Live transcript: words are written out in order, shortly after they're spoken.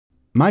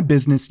My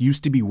business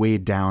used to be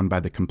weighed down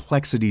by the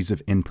complexities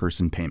of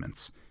in-person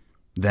payments.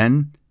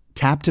 Then,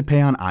 Tap to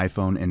Pay on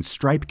iPhone and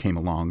Stripe came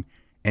along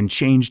and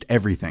changed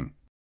everything.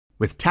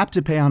 With Tap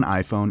to Pay on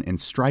iPhone and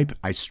Stripe,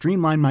 I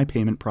streamlined my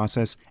payment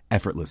process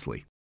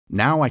effortlessly.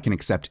 Now I can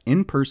accept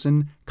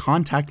in-person,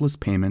 contactless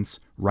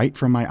payments right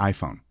from my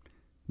iPhone.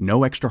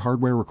 No extra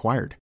hardware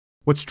required.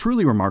 What's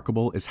truly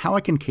remarkable is how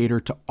I can cater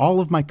to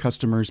all of my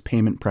customers'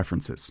 payment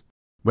preferences.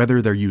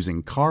 Whether they're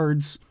using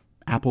cards,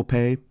 Apple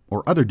Pay,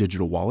 or other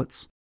digital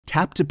wallets,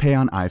 Tap to Pay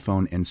on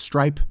iPhone and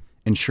Stripe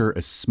ensure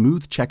a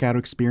smooth checkout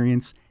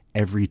experience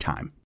every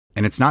time.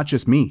 And it's not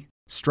just me.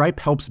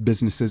 Stripe helps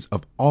businesses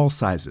of all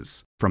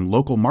sizes, from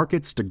local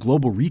markets to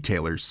global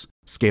retailers,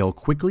 scale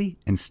quickly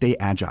and stay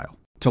agile.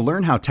 To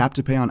learn how Tap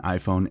to Pay on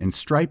iPhone and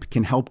Stripe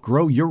can help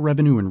grow your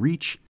revenue and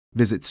reach,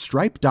 visit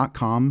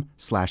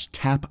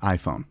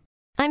stripe.com/tapiphone.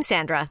 I'm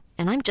Sandra,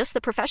 and I'm just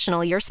the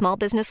professional your small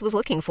business was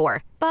looking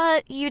for.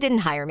 But you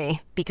didn't hire me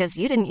because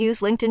you didn't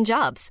use LinkedIn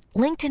Jobs.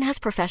 LinkedIn has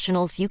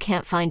professionals you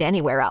can't find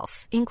anywhere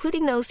else,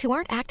 including those who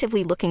aren't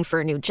actively looking for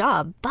a new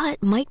job,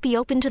 but might be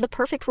open to the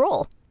perfect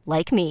role,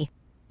 like me.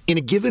 In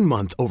a given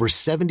month, over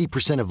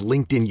 70% of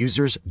LinkedIn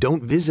users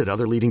don't visit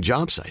other leading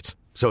job sites.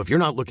 So if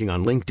you're not looking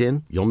on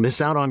LinkedIn, you'll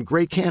miss out on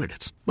great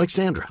candidates like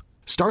Sandra.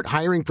 Start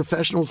hiring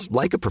professionals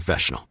like a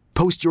professional.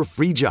 Post your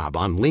free job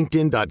on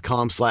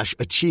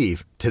linkedin.com/achieve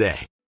today.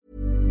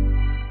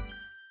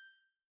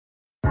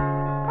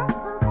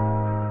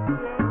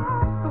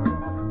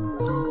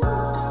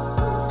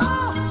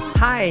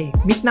 Hej,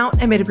 mit navn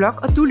er Mette Blok,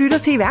 og du lytter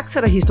til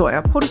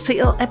iværksætterhistorier,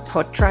 produceret af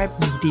Podtribe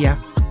Media.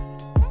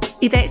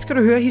 I dag skal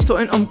du høre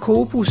historien om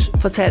Kobus,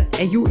 fortalt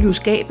af Julius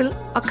Gabel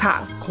og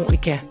Karl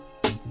Kronika.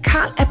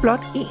 Karl er blot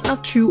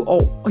 21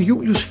 år og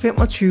Julius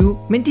 25,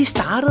 men de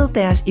startede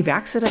deres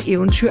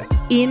iværksættereventyr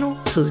endnu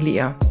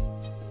tidligere.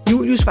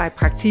 Julius var i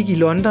praktik i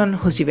London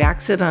hos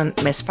iværksætteren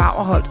Mads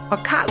Fagerholt, og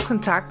Karl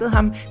kontaktede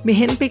ham med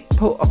henblik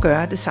på at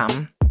gøre det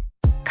samme.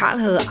 Karl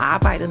havde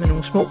arbejdet med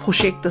nogle små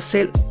projekter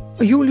selv,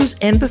 og Julius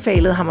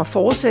anbefalede ham at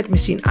fortsætte med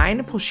sine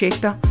egne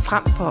projekter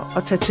frem for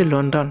at tage til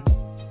London.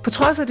 På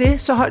trods af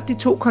det, så holdt de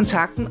to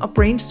kontakten og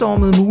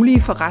brainstormede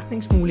mulige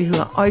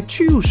forretningsmuligheder, og i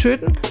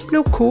 2017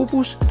 blev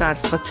Kobus, der er et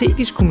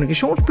strategisk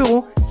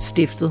kommunikationsbureau,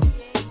 stiftet.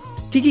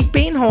 De gik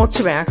benhårdt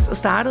til værks og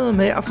startede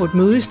med at få et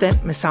møde i stand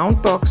med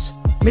Soundbox,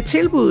 med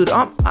tilbuddet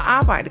om at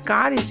arbejde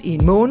gratis i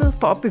en måned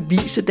for at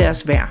bevise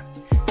deres værd.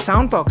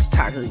 Soundbox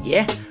takkede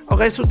ja, og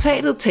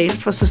resultatet talte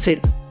for sig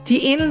selv. De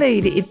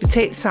indledte et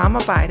betalt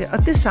samarbejde,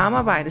 og det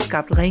samarbejde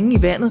skabte ringe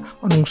i vandet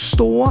og nogle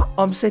store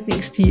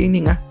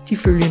omsætningsstigninger de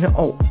følgende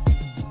år.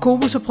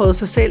 Kobus har prøvet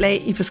sig selv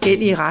af i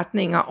forskellige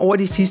retninger over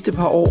de sidste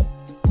par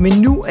år,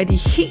 men nu er de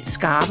helt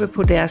skarpe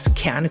på deres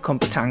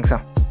kernekompetencer.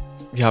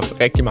 Vi har haft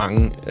rigtig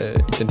mange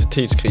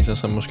identitetskriser,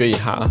 som måske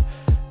har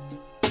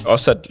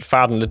også sat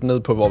farten lidt ned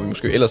på, hvor vi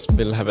måske ellers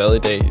ville have været i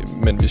dag,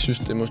 men vi synes,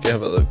 det måske har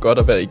været godt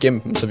at være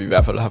igennem dem, så vi i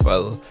hvert fald har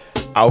været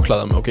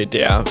afklaret om, okay,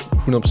 det er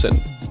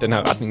 100% den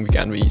her retning, vi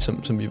gerne vil i,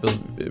 som vi ved,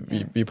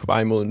 vi er på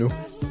vej imod nu.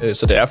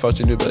 Så det er først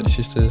i løbet af de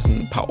sidste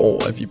sådan, par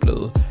år, at vi er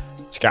blevet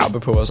skarpe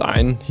på vores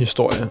egen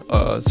historie,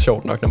 og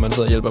sjovt nok, når man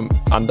sidder og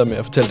hjælper andre med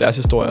at fortælle deres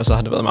historie, så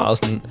har det været meget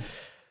sådan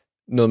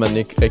noget, man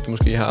ikke rigtig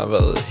måske har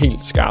været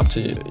helt skarp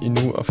til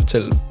endnu, at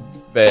fortælle,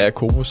 hvad er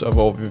Kobus, og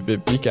hvor vil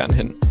vi gerne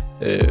hen,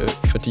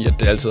 fordi at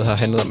det altid har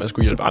handlet om, at man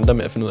skulle hjælpe andre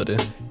med at finde ud af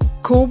det.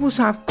 Kobus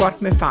har haft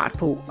godt med fart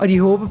på, og de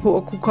håber på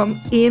at kunne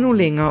komme endnu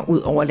længere ud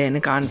over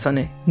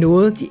landegrænserne.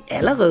 Noget, de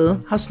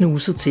allerede har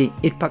snuset til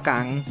et par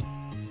gange.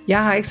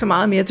 Jeg har ikke så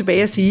meget mere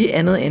tilbage at sige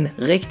andet end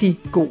rigtig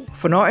god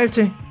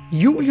fornøjelse.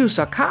 Julius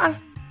og Karl,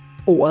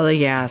 ordet er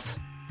jeres.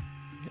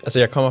 Altså,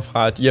 jeg kommer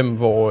fra et hjem,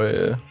 hvor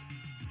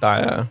der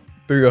er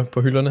bøger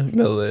på hylderne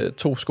med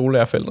 2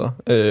 skolelærerforældre,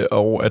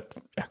 og at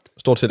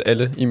stort set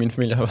alle i min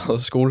familie har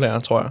været skolelærer,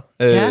 tror jeg.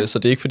 Ja. Så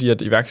det er ikke fordi,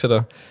 at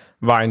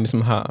iværksættervejen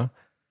ligesom har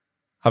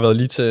været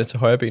lige til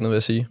højrebenet, vil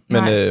jeg sige.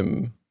 Men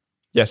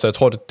så jeg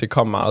tror, det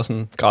kom meget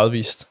sådan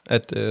gradvist,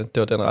 at det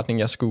var den retning,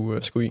 jeg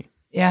skulle i.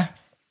 Ja,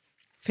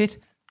 fedt.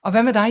 Og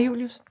hvad med dig,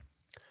 Julius?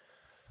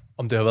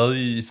 Om det har været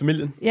i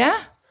familien? Ja.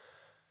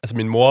 Altså,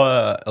 min mor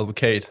er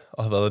advokat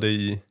og har været det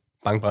i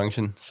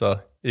bankbranchen, så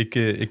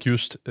ikke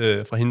just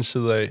fra hendes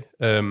side af.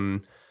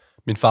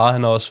 Min far,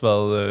 han har også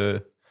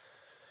været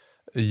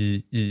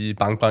i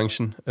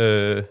bankbranchen,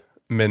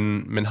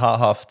 men har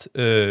haft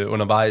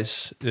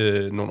undervejs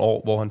nogle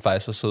år, hvor han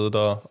faktisk har siddet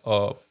der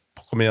og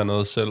programmeret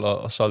noget selv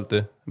og solgt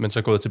det, men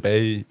så gået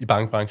tilbage i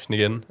bankbranchen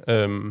igen.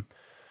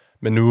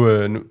 Men nu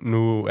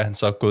er han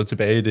så gået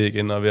tilbage i det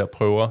igen og er ved at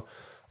prøve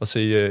at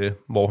se,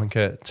 hvor han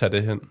kan tage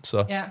det hen.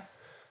 Så ja.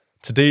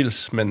 Til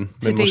dels, men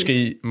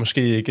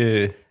måske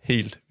ikke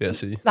helt, vil jeg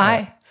sige. Nej.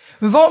 Ja.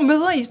 Men hvor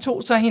møder I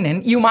to så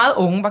hinanden? I er jo meget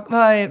unge.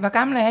 Hvor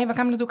gammel er I? Hvor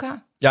gammel er du, Karl?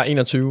 Jeg er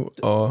 21,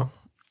 og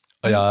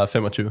jeg er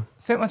 25.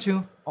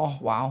 25?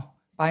 Wow.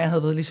 Bare jeg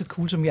havde været lige så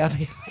cool som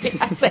jeg.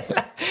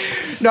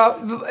 Nå,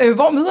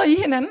 hvor møder I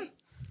hinanden?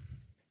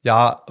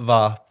 Jeg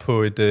var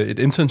på et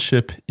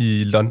internship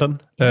i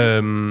London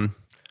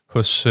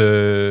hos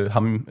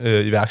ham,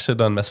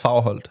 iværksætteren Mads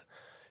Fagerholt,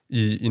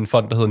 i en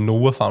fond, der hedder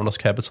Nova Founders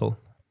Capital.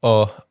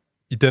 Og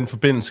i den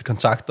forbindelse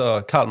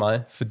kontakter Carl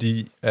mig,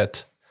 fordi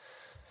at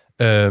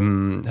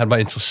han var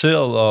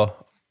interesseret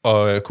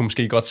og kunne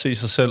måske godt se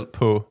sig selv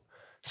på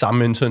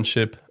samme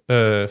internship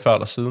før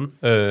eller siden.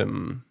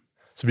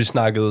 Så vi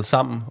snakkede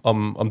sammen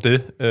om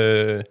det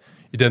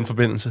i den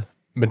forbindelse.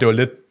 Men det var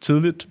lidt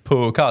tidligt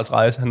på Carls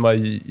rejse. Han var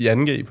i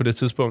 2G på det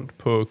tidspunkt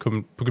på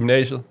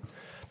gymnasiet.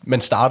 Man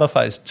starter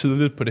faktisk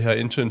tidligt på det her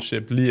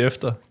internship lige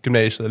efter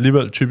gymnasiet,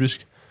 alligevel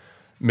typisk.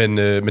 Men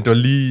det var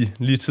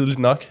lige tidligt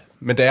nok.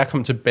 Men da jeg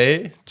kom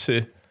tilbage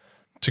til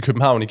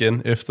København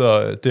igen,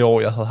 efter det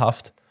år, jeg havde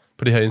haft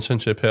på det her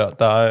internship her,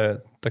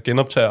 der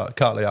genoptager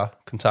Carl og jeg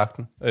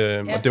kontakten.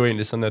 Og det var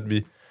egentlig sådan, at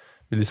vi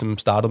ligesom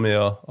startede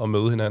med at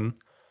møde hinanden.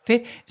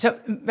 Fedt. Så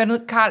hvad nu,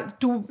 Carl,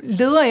 du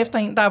leder efter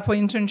en, der er på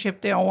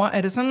internship derovre.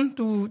 Er det sådan,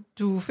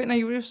 du finder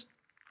Julius?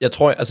 Jeg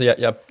tror,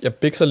 altså jeg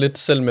bikser lidt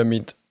selv med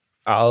mit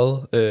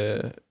eget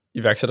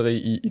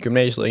iværksætteri i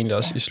gymnasiet, og egentlig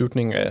også i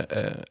slutningen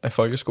af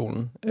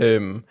folkeskolen.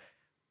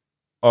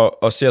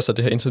 Og ser så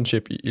det her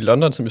internship i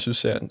London, som jeg synes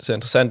ser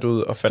interessant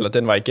ud, og falder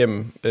den vej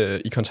igennem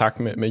i kontakt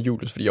med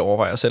Julius, fordi jeg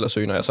overvejer selv at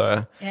søge, når jeg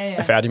så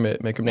er færdig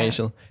med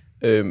gymnasiet.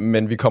 Ja.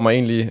 Men vi kommer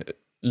egentlig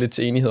lidt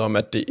til enighed om,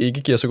 at det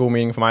ikke giver så god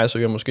mening for mig, så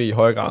jeg måske i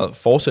højere grad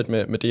fortsætte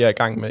med det, jeg er i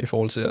gang med, i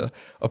forhold til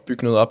at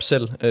bygge noget op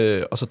selv.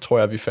 Og så tror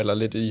jeg, at vi falder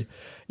lidt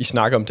i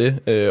snak om det,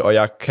 og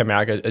jeg kan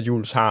mærke, at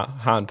Julius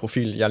har en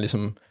profil, jeg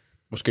ligesom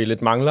måske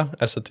lidt mangler.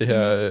 Altså det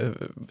her,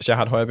 hvis jeg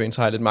har et højre ben,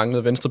 så har jeg lidt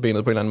manglet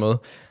venstrebenet på en eller anden måde.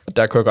 Og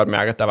der kunne jeg godt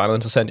mærke, at der var noget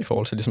interessant i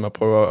forhold til ligesom at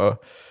prøve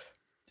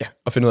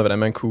at finde ud af, hvordan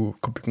man kunne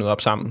bygge noget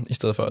op sammen, i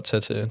stedet for at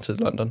tage til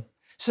London.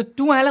 Så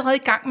du er allerede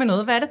i gang med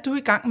noget. Hvad er det, du er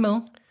i gang med?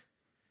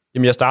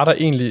 Jamen, jeg starter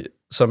egentlig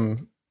som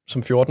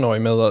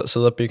 14-årig med at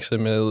sidde og bikse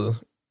med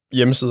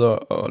hjemmesider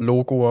og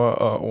logoer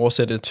og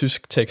oversætte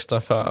tysk tekster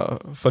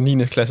for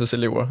 9. klasses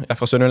elever. Jeg er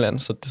fra Sønderjylland,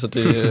 så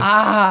det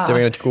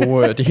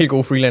var en af de helt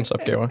gode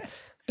freelance-opgaver.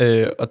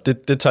 Og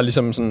det tager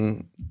ligesom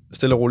sådan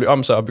stille og roligt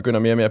om sig og begynder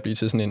mere og mere at blive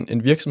til sådan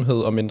en virksomhed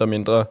og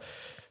mindre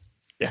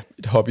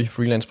et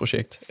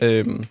hobby-freelance-projekt.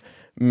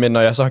 Men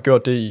når jeg så har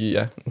gjort det i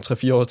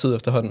 3-4 år tid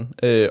efterhånden,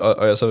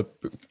 og jeg så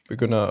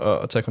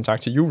begynder at tage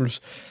kontakt til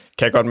Julius,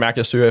 kan jeg godt mærke, at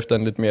jeg søger efter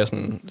en lidt mere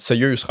sådan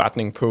seriøs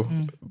retning på,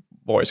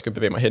 hvor jeg skal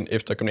bevæge mig hen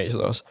efter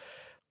gymnasiet også.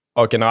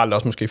 Og generelt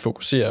også måske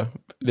fokusere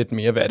lidt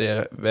mere,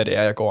 hvad det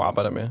er, jeg går og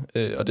arbejder med.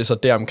 Og det er så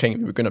deromkring,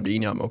 vi begynder at blive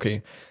enige om, okay,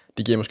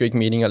 det giver måske ikke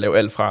mening at lave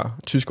alt fra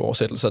tyske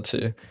oversættelser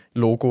til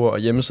logoer og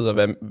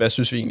hjemmesider. Hvad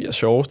synes vi egentlig er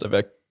sjovest, og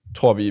hvad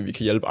tror vi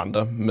kan hjælpe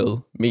andre med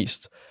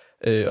mest?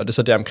 Og det er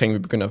så deromkring, vi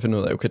begynder at finde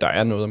ud af, okay, der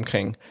er noget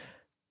omkring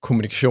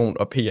kommunikation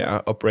og PR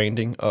og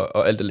branding,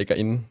 og alt det ligger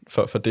inden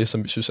for det,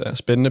 som vi synes er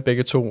spændende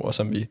begge to, og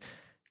som vi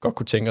godt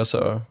kunne tænke os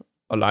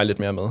at lege lidt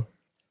mere med.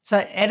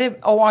 Så er det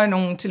over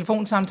nogle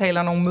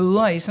telefonsamtaler, nogle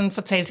møder, I sådan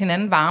får talt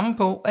hinanden varme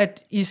på, at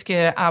I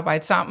skal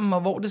arbejde sammen,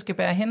 og hvor det skal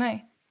bære hen af?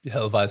 Vi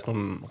havde faktisk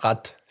nogle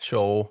ret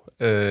sjove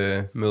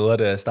møder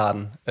der i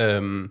starten.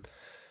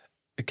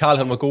 Carl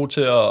han var god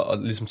til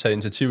at ligesom tage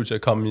initiativ til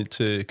at komme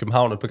til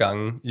København et par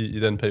gange i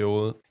den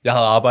periode. Jeg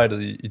havde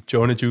arbejdet i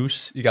Joe &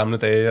 Juice i gamle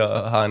dage,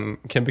 og har en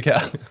kæmpe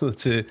kærlighed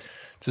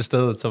til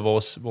stedet. Så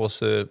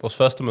vores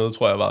første møde,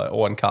 tror jeg, var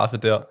over en kaffe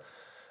der.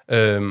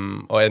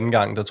 Og anden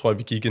gang, der tror jeg,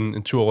 vi gik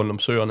en tur rundt om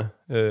søerne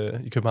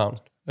i København.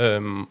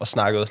 Og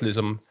snakkede os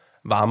ligesom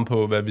varme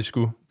på, hvad vi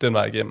skulle den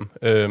vej igennem.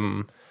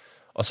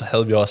 Og så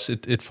havde vi også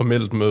et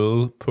formelt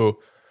møde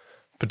på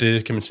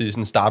det, kan man sige,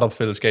 sådan et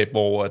startup-fællesskab,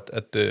 hvor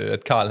at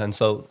Carl han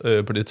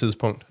sad på det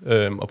tidspunkt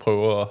og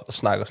prøvede at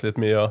snakke os lidt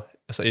mere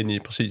altså ind i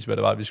præcis, hvad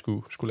det var, vi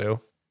skulle lave.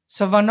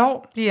 Så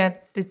hvornår bliver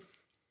det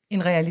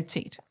en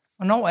realitet?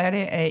 Hvornår er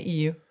det, at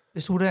I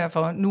beslutter jer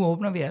for, nu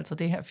åbner vi altså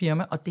det her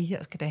firma, og det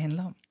her skal det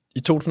handle om? I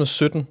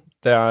 2017,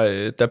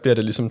 der bliver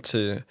det ligesom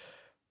til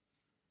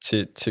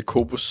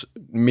Cobus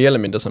mere eller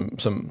mindre,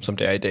 som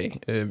det er i dag.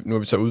 Nu har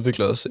vi så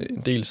udviklet os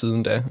en del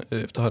siden da,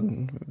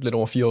 efterhånden lidt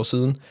over 4 år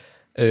siden.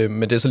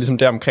 Men det er så ligesom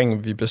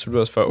deromkring, vi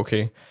beslutter os for,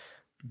 okay,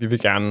 vi vil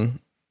gerne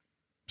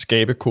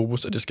skabe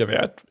Cobus, og det skal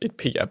være et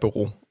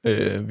PR-bureau.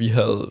 Vi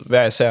havde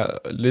hver især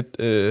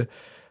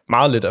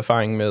meget lidt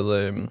erfaring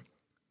med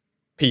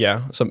PR,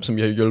 som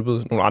vi har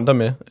hjulpet nogle andre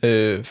med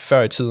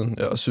før i tiden,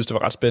 og synes, det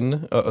var ret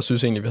spændende, og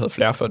synes egentlig, vi havde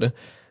flere for det.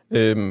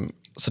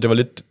 Så det var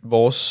lidt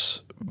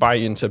vores vej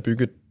ind til at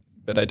bygge,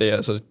 hvad der i dag er,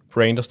 altså et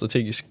brand- og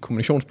strategisk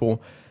kommunikationsbureau,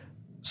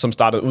 som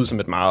startede ud som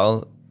et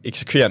meget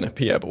eksekverende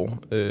PR-bureau,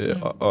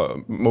 og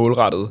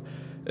målrettet,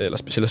 eller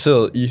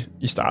specialiseret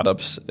i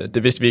startups.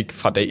 Det vidste vi ikke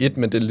fra dag 1,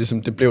 men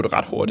det blev det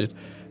ret hurtigt.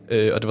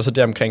 Og det var så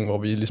deromkring, hvor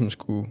vi ligesom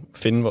skulle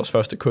finde vores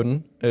første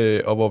kunde,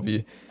 og hvor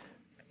vi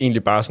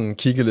egentlig bare sådan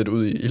kiggede lidt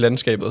ud i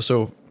landskabet og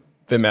så,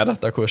 hvem er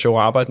der kunne være sjov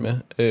at arbejde med.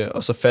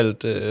 Og så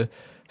faldt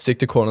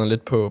sigtekornet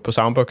lidt på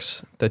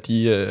Soundbox, da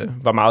de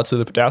var meget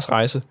tidligt på deres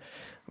rejse,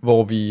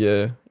 hvor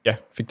vi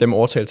fik dem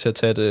overtalt til at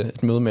tage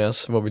et møde med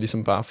os, hvor vi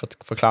ligesom bare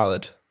forklarede,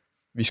 at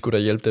vi skulle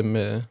da hjælpe dem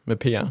med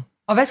PR.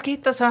 Og hvad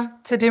skete der så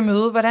til det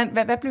møde?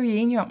 Hvad blev I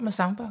enige om med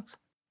Soundbox?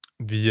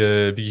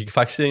 Vi gik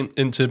faktisk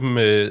ind til dem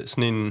med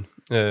sådan en,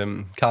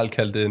 Carl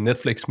kaldte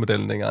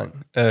Netflix-modellen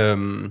dengang,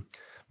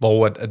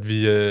 hvor at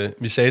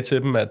vi sagde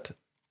til dem, at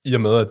i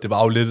og med, at det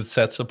var jo lidt et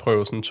sats at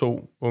prøve sådan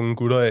 2 unge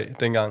gutter af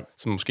dengang,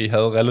 som måske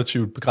havde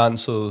relativt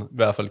begrænset, i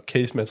hvert fald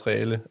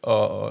case-materiale,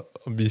 og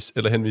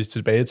henvise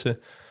tilbage til,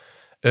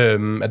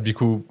 at vi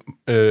kunne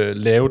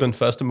lave den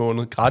første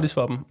måned gratis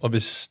for dem, og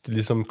hvis de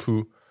ligesom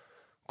kunne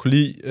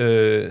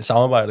lide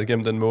samarbejdet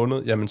gennem den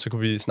måned, jamen så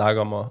kunne vi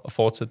snakke om at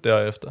fortsætte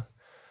derefter.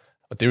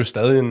 Og det er jo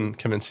stadig en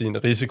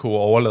risiko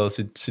at overlade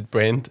sit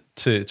brand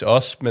til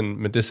os,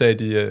 men det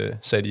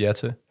sagde de ja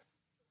til.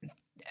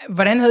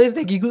 Hvordan havde I det,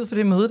 der gik ud for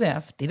det møde der?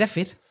 Det er da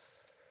fedt.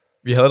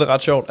 Vi havde det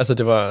ret sjovt. Altså,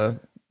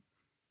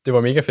 det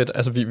var mega fedt.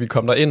 Altså, vi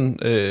kom der ind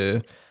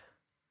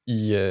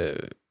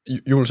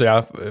Jules og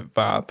jeg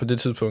var på det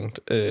tidspunkt,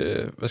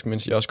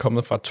 også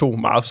kommet fra 2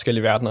 meget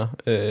forskellige verdener.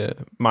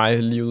 Mig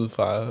livet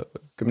fra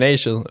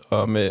gymnasiet,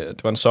 og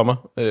det var en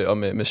sommer, og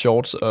med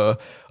shorts og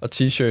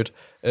t-shirt,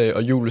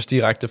 og Jules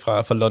direkte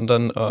fra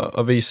London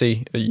og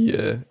VC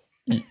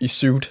i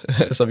suit.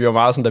 Så vi var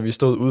meget sådan, da vi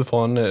stod ude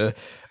foran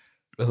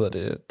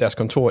deres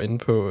kontor inde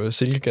på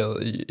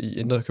Silkegade i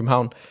Indre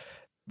København,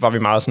 var vi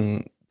meget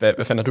sådan,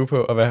 hvad fanden er du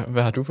på, og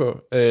hvad har du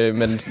på?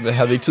 Men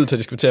havde vi ikke tid til at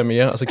diskutere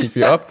mere, og så gik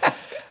vi op,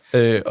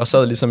 og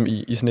sad ligesom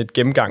i sådan et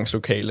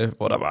gennemgangslokale,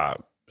 hvor der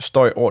var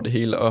støj over det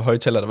hele, og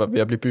højtaler, der var ved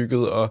at blive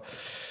bygget, og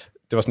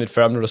det var sådan et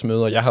 40-minutters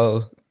møde, og jeg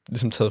havde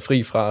ligesom taget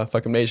fri fra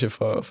gymnasiet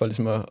for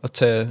ligesom at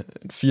tage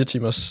 4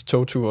 timers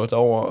togtur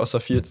derover, og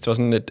så det var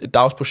sådan et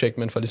dagsprojekt,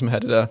 men for ligesom at have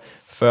det der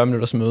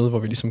 40-minutters møde, hvor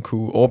vi ligesom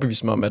kunne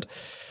overbevise mig om, at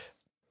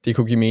det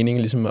kunne give mening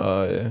ligesom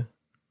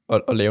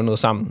at lave noget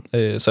sammen.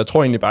 Så jeg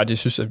tror egentlig bare, at de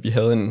synes, at vi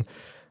havde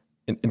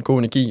en god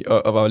energi,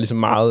 og var ligesom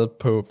meget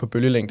på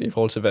bølgelængde i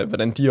forhold til,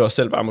 hvordan de også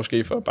selv var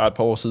måske for bare et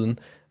par år siden,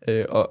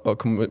 og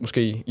kunne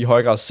måske i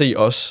høj grad se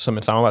os som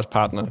en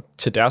samarbejdspartner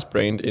til deres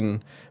brand, end,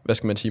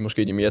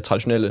 måske de mere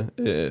traditionelle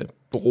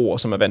bureauer,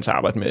 som er vant til at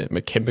arbejde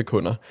med kæmpe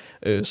kunder,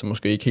 som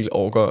måske ikke helt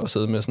orker at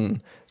sidde med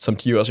sådan, som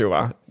de også jo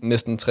var,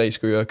 næsten 3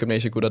 skøre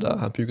gymnasiegutter, der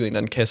har bygget en eller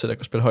anden kasse, der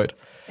kunne spille højt.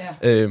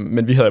 Ja.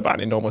 Men vi havde jo bare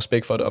en enorm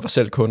respekt for det, og var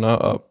selv kunder,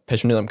 og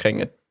passionerede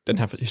omkring, at den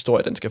her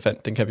historie,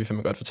 den kan vi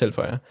fandme godt fortælle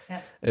for jer.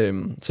 Ja.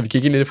 Så vi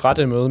gik ind lidt fra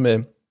det møde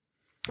med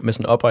sådan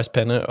en oprejst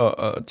pande,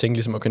 og tænkte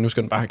ligesom, okay, nu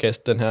skal den bare have gas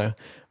den her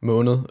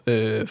måned,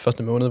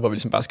 første måned, hvor vi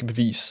ligesom bare skal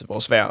bevise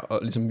vores værd, og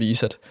ligesom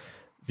vise, at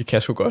vi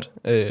kan sgu godt.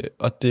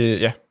 Og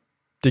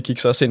det gik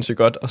så sindssygt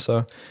godt, og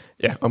så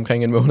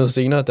omkring en måned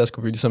senere, der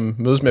skulle vi ligesom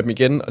mødes med dem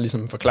igen, og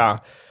ligesom forklare,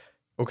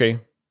 okay,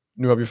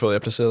 nu har vi fået jer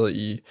placeret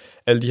i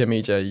alle de her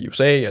medier i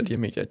USA, alle de her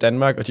medier i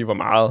Danmark, og de var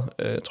meget,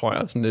 tror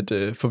jeg, sådan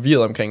lidt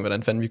forvirret omkring,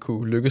 hvordan fanden vi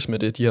kunne lykkes med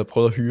det. De havde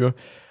prøvet at hyre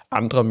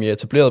andre mere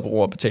etablerede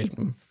bureauer og betale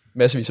dem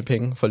massevis af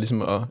penge for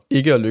ligesom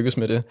ikke at lykkes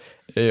med det,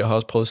 og har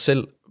også prøvet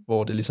selv,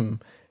 hvor det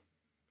ligesom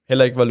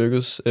heller ikke var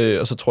lykkes,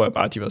 og så tror jeg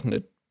bare, at de var sådan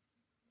lidt,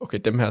 okay,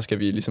 dem her skal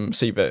vi ligesom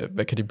se,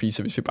 hvad kan det blive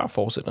til, hvis vi bare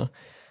fortsætter.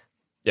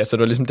 Ja, så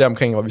det var ligesom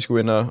deromkring, hvor vi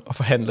skulle ind og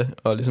forhandle,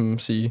 og ligesom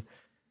sige,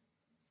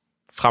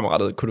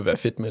 fremadrettet kunne det være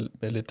fedt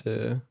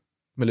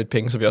med lidt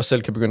penge, så vi også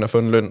selv kan begynde at få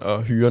en løn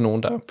og hyre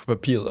nogen, der på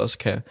papiret også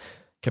kan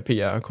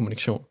PR og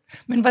kommunikation.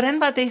 Men hvordan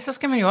var det? Så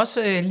skal man jo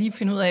også lige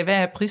finde ud af, hvad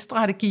er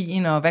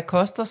prisstrategien, og hvad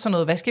koster sådan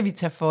noget? Hvad skal vi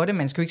tage for det?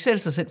 Man skal jo ikke sælge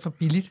sig selv for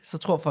billigt, så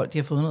tror folk, de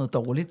har fået noget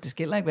dårligt. Det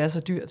skal heller ikke være så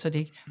dyrt, så det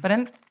ikke.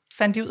 Hvordan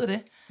fandt de ud af det?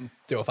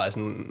 Det var faktisk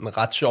en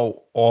ret sjov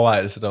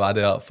overvejelse, der var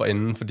der for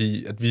enden,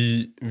 fordi at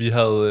vi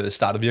havde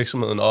startet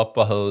virksomheden op,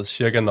 og havde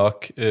cirka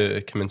nok,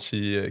 kan man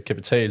sige,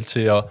 kapital til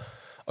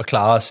at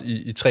klare os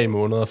i 3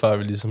 måneder, før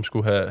vi ligesom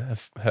skulle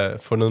have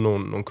fundet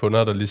nogle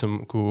kunder, der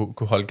ligesom kunne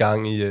holde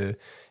gang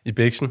i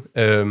biksen.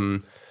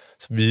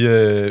 Så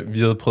vi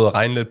havde prøvet at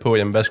regne lidt på,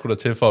 jamen, hvad skulle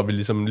der til for, at vi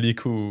ligesom lige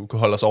kunne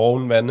holde os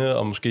oven vande,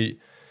 og måske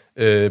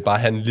bare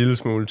have en lille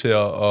smule til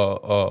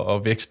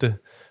at vækste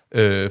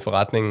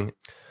forretningen.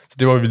 Så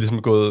det var vi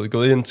ligesom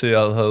gået ind til,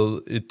 og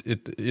havde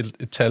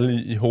et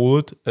tal i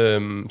hovedet,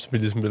 som vi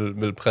ligesom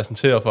ville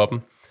præsentere for dem.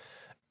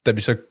 Da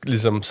vi så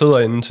ligesom sidder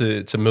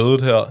inde til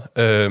mødet her,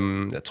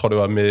 jeg tror det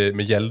var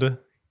med Hjalte,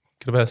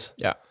 kan det passe?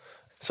 Ja.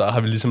 Så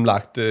har vi ligesom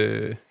lagt,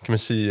 kan man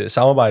sige,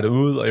 samarbejdet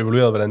ud og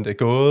evalueret, hvordan det er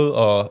gået,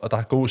 og der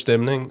er god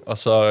stemning, og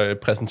så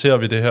præsenterer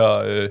vi det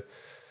her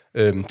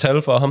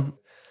tal for ham.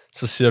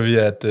 Så siger vi,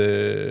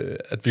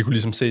 at vi kunne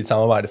ligesom se et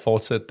samarbejde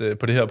fortsætte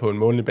på det her på en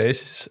månedlig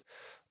basis.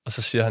 Og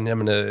så siger han,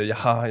 jamen, jeg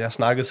har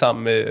snakket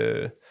sammen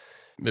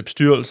med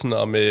bestyrelsen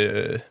og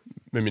med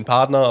min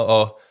partner,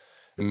 og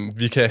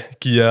vi kan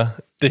give jer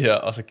det her,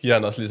 og så giver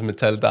han også ligesom et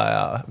tal, der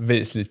er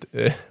væsentligt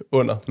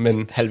under,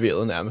 men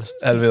halveret nærmest.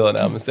 Halveret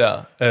nærmest, ja.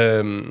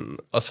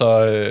 Og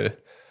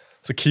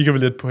så kigger vi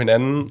lidt på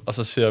hinanden, og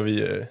så siger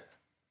vi,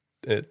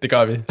 det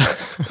gør vi,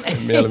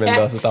 mere eller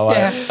mindre. Så der var,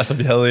 altså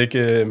vi havde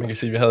ikke, man kan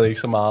sige, vi havde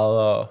ikke så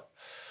meget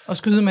at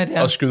skyde med det.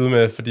 At skyde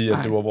med, fordi at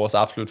det var vores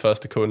absolut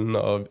første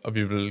kunde, og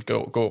vi ville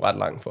gå ret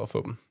langt for at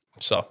få dem.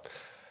 Så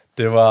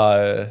det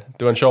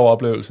var en sjov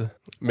oplevelse,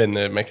 men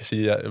man kan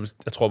sige,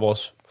 jeg tror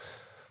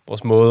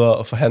vores måder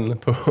at forhandle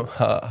på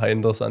har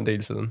ændret sig en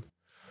del siden.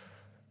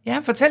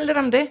 Ja, fortæl lidt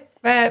om det.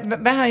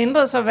 Hvad har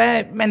ændret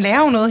sig? Man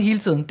lærer jo noget hele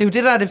tiden. Det er jo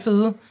det, der er det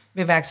fede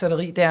ved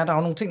værksætteri. Det er, at der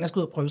er nogle ting, der skal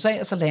ud og prøves af,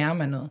 og så lærer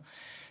man noget.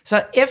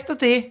 Så efter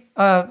det,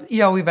 og I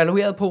har jo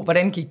evalueret på,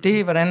 hvordan gik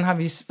det,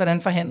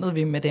 hvordan forhandlede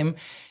vi med dem.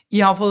 I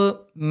har fået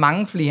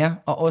mange flere,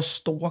 og også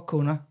store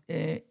kunder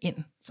ind.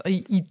 Så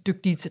I er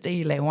dygtige til det,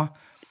 I laver.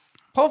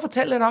 Prøv at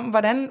fortælle lidt om,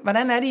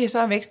 hvordan er det, I så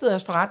har vækstet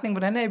jeres forretning?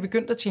 Hvordan er I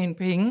begyndt at tjene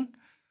penge?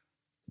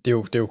 Det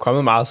er jo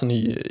kommet meget sådan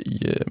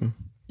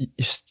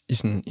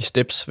i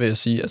steps, vil jeg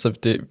sige.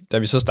 Altså da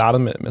vi så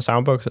startede med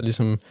Soundbox og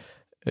ligesom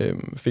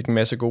fik en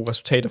masse gode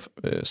resultater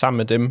sammen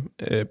med dem,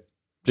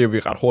 blev vi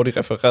ret hurtigt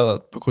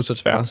refereret på kryds og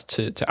tværs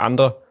til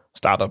andre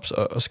startups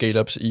og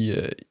scale-ups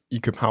i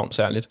København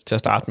særligt til at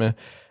starte med,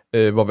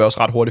 hvor vi også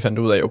ret hurtigt fandt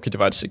ud af, okay, det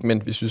var et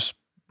segment, vi synes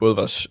både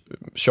var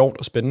sjovt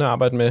og spændende at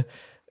arbejde med.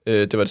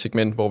 Det var et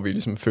segment, hvor vi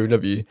ligesom følte,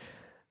 at vi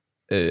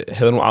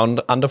havde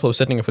nogle andre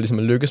forudsætninger for ligesom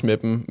at lykkes med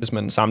dem, hvis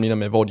man sammenligner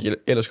med, hvor de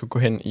ellers skulle gå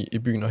hen i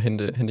byen og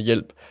hente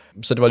hjælp.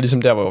 Så det var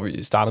ligesom der, hvor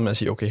vi startede med at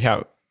sige, okay,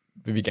 her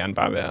vil vi gerne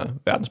bare være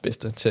verdens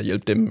bedste til at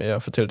hjælpe dem med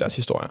at fortælle deres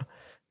historier.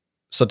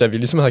 Så da vi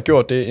ligesom havde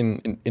gjort det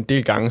en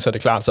del gange, så er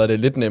det klart, så er det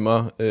lidt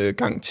nemmere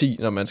gang 10,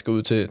 når man skal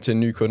ud til en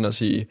ny kunde og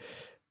sige,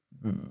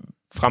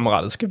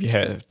 fremadrettet skal vi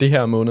have det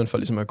her måneden for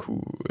ligesom at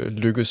kunne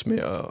lykkes med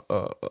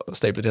at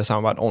stable det her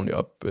samarbejde ordentligt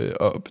op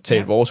og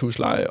betale vores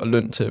husleje og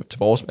løn til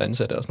vores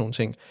ansatte og sådan nogle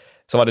ting.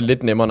 Så var det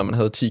lidt nemmere, når man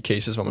havde 10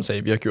 cases, hvor man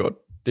sagde, vi har gjort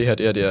det her,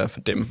 det her for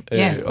dem,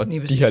 og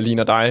de her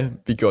ligner dig,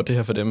 vi gjorde det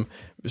her for dem.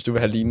 Hvis du vil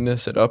have lignende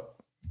setup,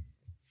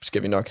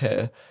 skal vi nok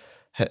have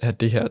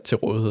det her til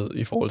rådighed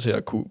i forhold til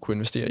at kunne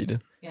investere i det.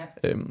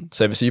 Yeah.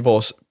 Så jeg vil sige, at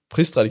vores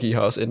prisstrategi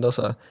har også ændret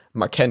sig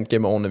markant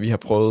gennem årene. Vi har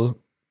prøvet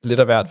lidt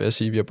af hvert, vil jeg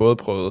sige. Vi har både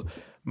prøvet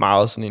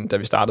meget sådan en, da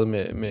vi startede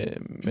med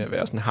at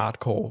være sådan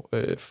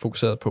hardcore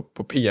fokuseret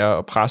på PR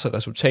og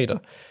presseresultater,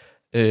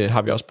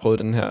 har vi også prøvet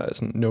den her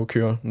sådan no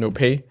cure, no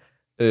pay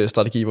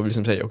strategi, hvor vi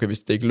ligesom sagde, okay, hvis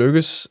det ikke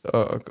lykkes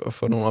at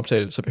få nogen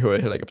optale, så behøver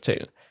jeg heller ikke at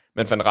betale.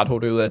 Man fandt ret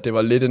hurtigt ud af, at det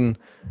var lidt en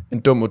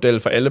dum model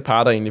for alle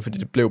parter egentlig, fordi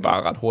det blev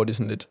bare ret hurtigt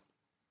sådan lidt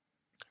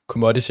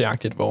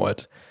commodity-agtigt, hvor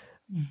at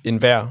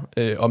enhver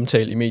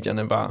omtale i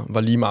medierne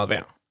var lige meget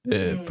værd på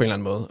en eller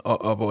anden måde,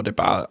 og hvor det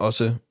bare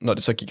også, når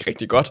det så gik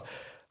rigtig godt,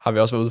 har vi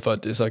også været ude for,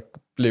 at det så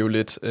blev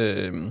lidt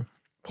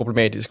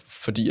problematisk,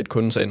 fordi at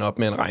kunden så ender op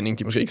med en regning,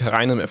 de måske ikke havde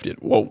regnet med, fordi at,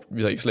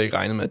 vi har slet ikke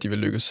regnet med, at de vil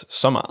lykkes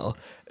så meget.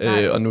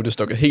 Og nu er det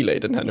stukket helt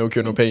af, den her no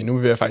cure, no pay. Nu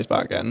vil jeg faktisk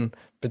bare gerne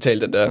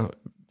betale den der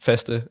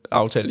faste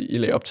aftale, I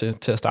lagde op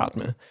til at starte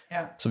med. Ja.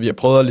 Så vi har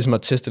prøvet ligesom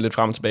at teste lidt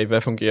frem og tilbage,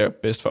 hvad fungerer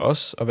bedst for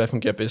os, og hvad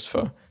fungerer bedst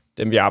for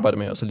dem, vi arbejder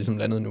med, og så ligesom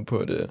landet nu på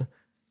et,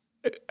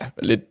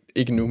 lidt,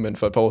 ikke nu, men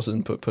for et par år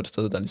siden, på et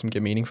sted, der ligesom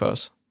giver mening for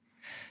os.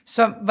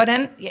 Så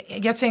hvordan,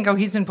 jeg tænker jo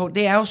hele tiden på,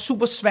 det er jo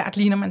super svært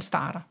lige når man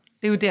starter.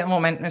 Det er jo der, hvor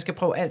man skal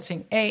prøve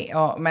alting af,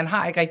 og man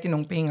har ikke rigtig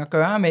nogen penge at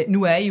gøre med.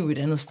 Nu er I jo et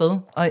andet sted,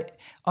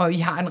 og I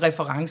har en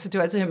reference. Det er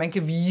jo altid, at man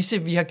kan vise,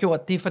 at vi har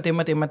gjort det for dem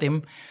og dem og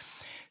dem.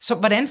 Så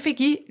hvordan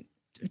fik I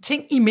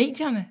ting i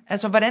medierne?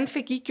 Altså, hvordan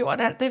fik I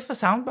gjort alt det for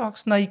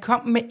Soundbox, når I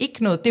kom med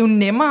ikke noget? Det er jo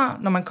nemmere,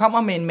 når man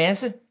kommer med en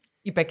masse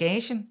i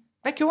bagagen.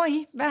 Hvad gjorde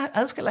I? Hvad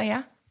adskiller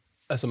jer?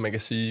 Altså man kan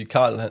sige,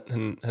 Carl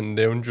han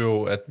nævnte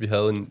jo, at vi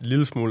havde en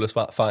lille smule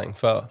erfaring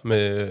før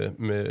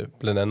med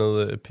blandt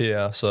andet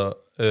PR, så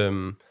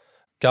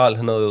Carl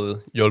han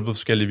havde hjulpet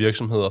forskellige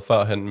virksomheder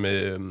førhen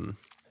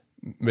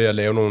med at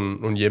lave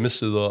nogle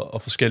hjemmesider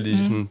og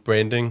forskellige sådan,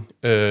 branding,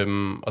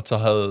 og så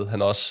havde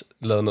han også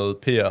lavet noget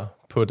PR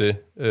på det,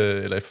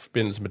 eller i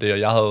forbindelse med det, og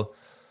jeg havde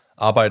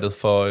arbejdet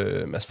for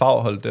Mads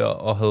Fagerholt der,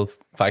 og havde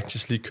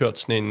faktisk lige kørt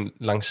sådan en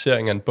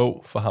lancering af en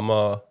bog for ham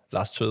og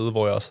Lars Tvede,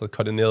 hvor jeg også havde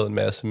koordineret en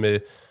masse med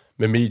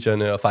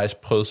medierne, og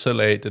faktisk prøvet selv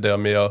af det der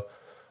med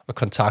at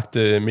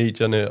kontakte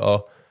medierne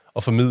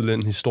og formidle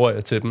en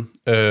historie til dem,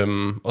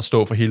 og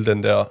stå for hele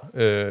den der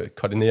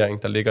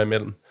koordinering, der ligger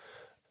imellem.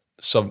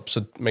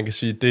 Så man kan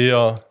sige,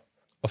 det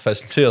at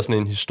facilitere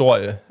sådan en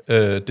historie,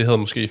 det havde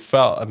måske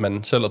før, at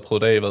man selv havde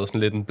prøvet det af, været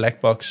sådan lidt en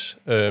black box,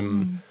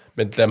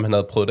 men da man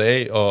havde prøvet det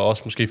af, og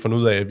også måske fundet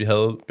ud af, at vi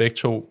havde begge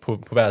to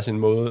på hver sin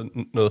måde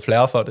noget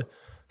flere for det,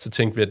 så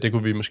tænkte vi, at det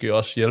kunne vi måske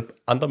også hjælpe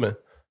andre med.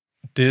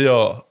 Det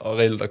at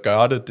reelt at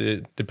gøre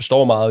det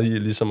består meget i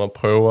ligesom at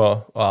prøve at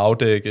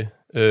afdække,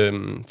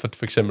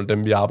 for eksempel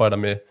dem, vi arbejder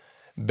med,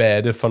 hvad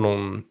er det for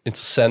nogle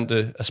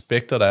interessante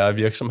aspekter, der er i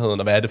virksomheden,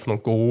 og hvad er det for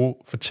nogle gode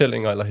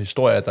fortællinger eller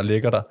historier, der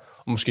ligger der,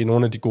 og måske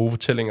nogle af de gode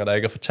fortællinger, der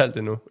ikke er fortalt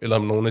endnu, eller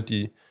om nogle af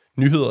de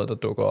nyheder, der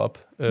dukker op.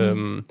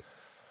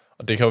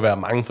 Og det kan jo være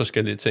mange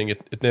forskellige ting.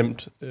 Et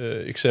nemt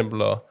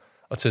eksempel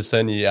at tage sig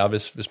ind i er,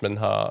 hvis man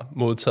har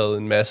modtaget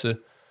en masse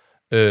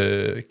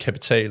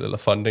kapital eller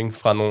funding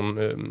fra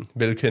nogle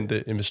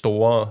velkendte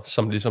investorer,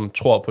 som ligesom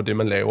tror på det,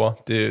 man laver.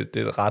 Det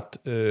er et ret,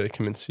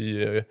 kan man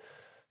sige,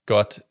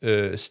 godt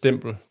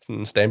stempel,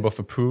 en stamp of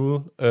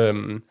approval,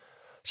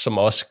 som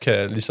også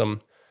kan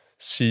ligesom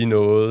sige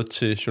noget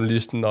til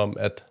journalisten om,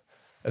 at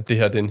det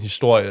her det er en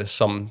historie,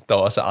 som der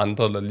også er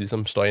andre, der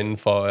ligesom står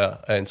indenfor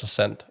er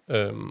interessant.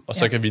 Og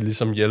så kan vi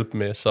ligesom hjælpe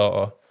med så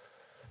at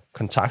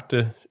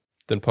kontakte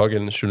den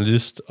pågældende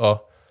journalist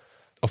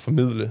og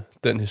formidle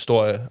den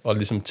historie, og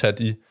ligesom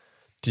tage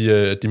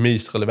de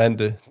mest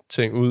relevante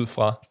ting ud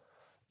fra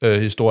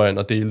historien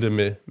og dele det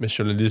med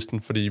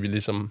journalisten, fordi vi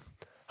ligesom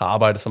har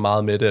arbejdet så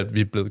meget med det, at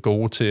vi er blevet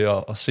gode til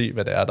at se,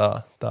 hvad det er,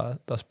 der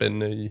er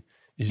spændende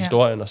i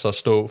historien, og så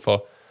stå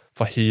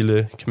for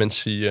hele, kan man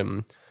sige,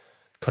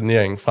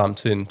 koordineringen frem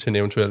til en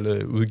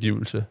eventuel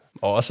udgivelse.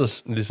 Og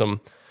også ligesom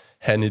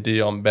have en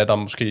idé om, hvad der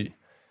måske,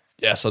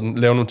 sådan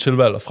lave nogle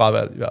tilvalg og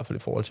fravalg, i hvert fald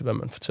i forhold til, hvad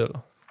man fortæller.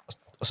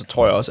 Og så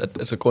tror jeg også, at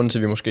altså, grunden til,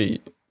 at vi måske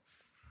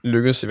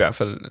lykkes i hvert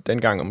fald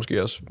dengang, og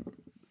måske også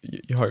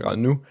i høj grad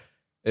nu,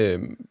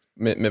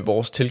 med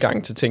vores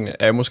tilgang til tingene,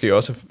 er måske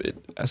også,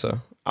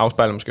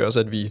 afspejler måske også,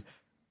 at vi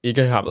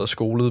ikke har været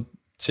skolet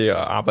til at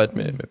arbejde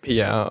med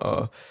PR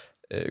og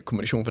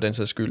kommunikation for den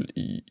sags skyld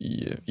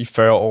i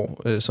 40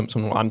 år, som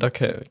nogle andre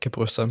kan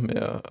bryste sig med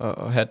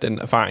at have den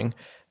erfaring.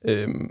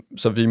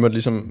 Så vi måtte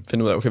ligesom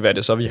finde ud af, okay, hvad er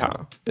det så, vi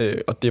har?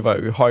 Og det var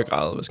jo i høj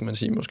grad, hvad skal man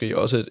sige, måske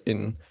også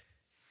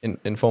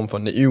en form for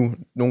naiv,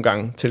 nogle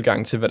gange,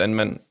 tilgang til, hvordan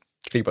man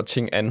griber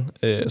ting an.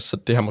 Så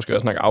det har måske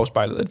også nok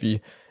afspejlet, at vi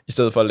i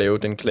stedet for at lave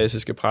den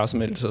klassiske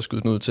pressemeddelelse og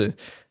skyde den ud til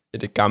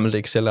et gammelt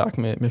Excel-ark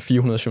med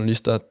 400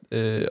 journalister,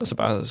 og så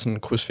bare sådan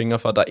kryds fingre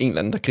for, at der er en eller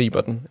anden, der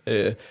griber den.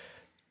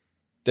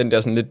 Den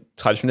der sådan lidt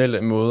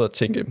traditionelle måde at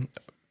tænke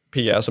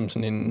PR som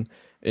sådan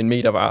en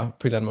metervare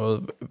på en eller anden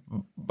måde,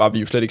 var vi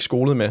jo slet ikke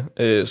skolet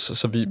med.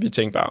 Så vi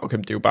tænkte bare, okay,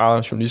 det er jo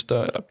bare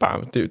journalister, eller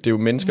bare, det er jo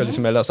mennesker,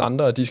 ligesom alle os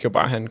andre, og de skal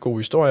bare have en god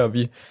historie, og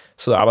vi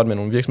sidder og arbejder med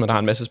nogle virksomheder, der har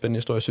en masse spændende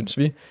historie, synes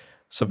vi.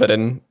 Så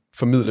hvordan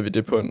formidler vi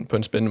det på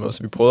en spændende måde?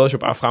 Så vi prøvede os jo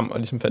bare frem og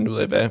ligesom fandt ud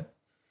af,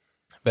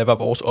 hvad var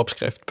vores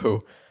opskrift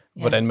på,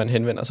 hvordan man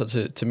henvender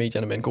sig til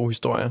medierne med en god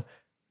historie,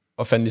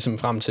 og fandt ligesom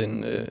frem til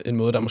en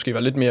måde, der måske var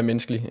lidt mere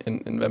menneskelig,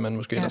 end hvad man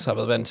måske ellers har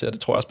været vant til, og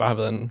det tror jeg også bare har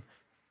været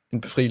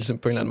en befrielse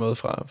på en eller anden måde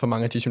fra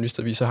mange af de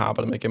journalister, vi så har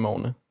arbejdet med gennem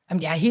årene.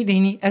 Jamen, jeg er helt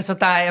enig. Altså,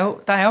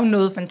 der er jo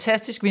noget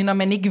fantastisk ved, når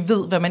man ikke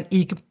ved, hvad man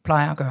ikke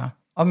plejer at gøre,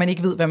 og man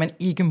ikke ved, hvad man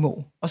ikke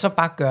må, og så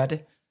bare gør det.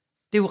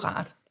 Det er jo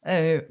rart.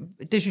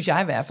 Det synes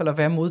jeg i hvert fald, at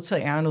være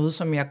modtager er noget,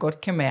 som jeg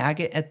godt kan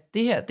mærke, at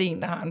det her, det er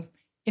en, der har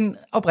en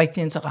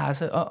oprigtig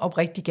interesse, og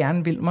oprigtig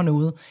gerne vil mig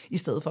noget, i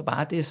stedet for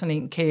bare, det er sådan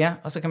en kære,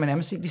 og så kan man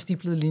nærmest se de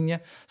stiplede linjer,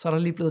 så er der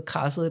lige blevet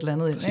krasset et eller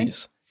andet ind, ikke?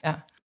 Ja.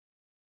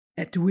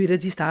 Er du et af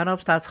de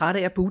startups, der er træt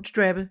af at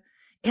bootstrappe?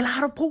 Eller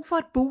har du brug for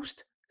et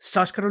boost?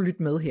 Så skal du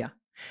lytte med her.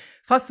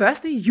 Fra 1.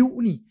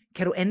 juni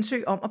kan du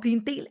ansøge om at blive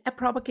en del af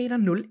Propagator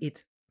 01,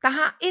 der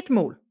har et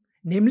mål,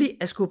 nemlig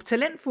at skubbe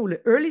talentfulde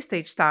early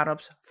stage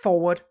startups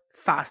forward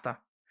faster.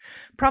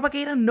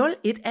 Propagator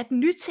 01 er et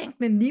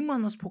nytænkende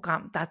 9-måneders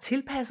program, der er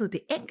tilpasset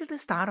det enkelte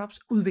startups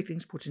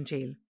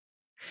udviklingspotentiale.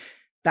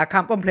 Der er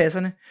kamp om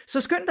pladserne,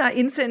 så skynd dig at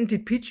indsende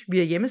dit pitch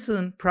via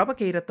hjemmesiden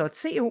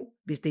propagator.co,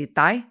 hvis det er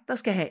dig, der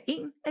skal have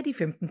en af de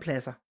 15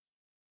 pladser.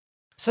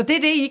 Så det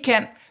er det, I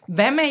kan.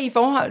 Hvad med i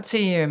forhold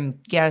til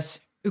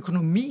jeres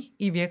økonomi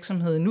i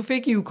virksomheden? Nu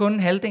fik I jo kun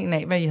halvdelen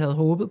af, hvad I havde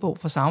håbet på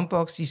for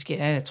Soundbox. De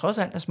skal trods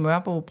alt have smør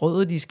på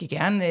brødet, de skal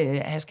gerne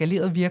have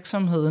skaleret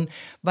virksomheden.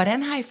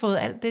 Hvordan har I fået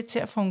alt det til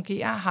at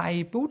fungere? Har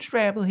I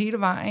bootstrappet hele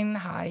vejen?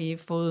 Har I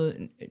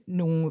fået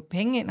nogle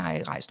penge ind? Har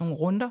I rejst nogle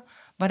runder?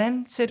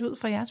 Hvordan ser det ud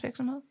for jeres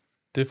virksomhed?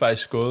 Det er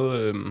faktisk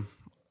gået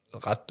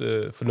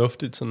ret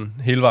fornuftigt sådan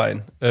hele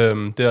vejen.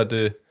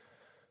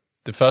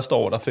 Det første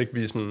år, der fik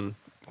vi sådan,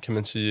 kan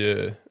man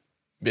sige,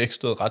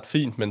 vækstet ret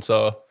fint, men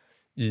så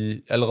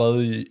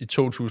allerede i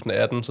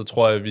 2018, så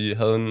tror jeg, vi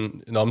havde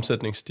en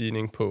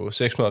omsætningsstigning på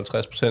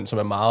 650%, som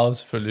er meget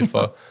selvfølgelig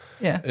for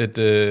et,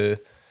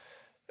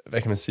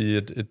 hvad kan man sige,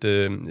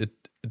 et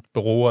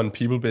bureau og en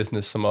people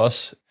business, som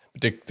også,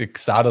 det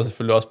startede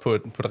selvfølgelig også på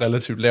et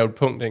relativt lavt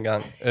punkt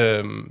engang,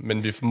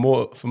 men vi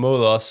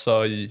formåede også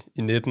så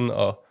i 19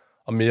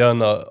 og mere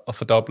end at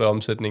fordoble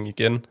omsætningen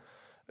igen,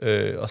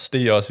 og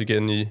steg også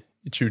igen i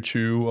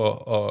 2020,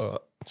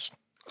 og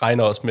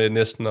regner også med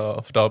næsten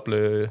at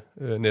fordoble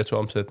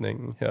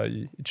nettoomsætningen her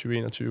i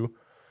 2021,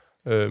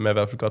 med i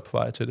hvert fald godt på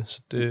vej til det.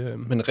 Så det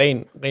Men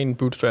ren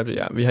bootstrap,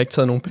 ja. Vi har ikke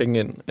taget nogen penge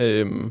ind,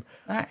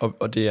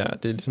 og det er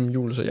ligesom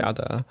Julius og jeg,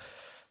 der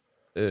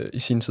i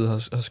sin tid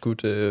har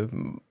skudt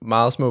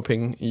meget små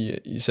penge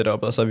i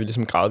setup'et, og så har vi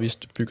ligesom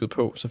gradvist bygget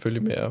på,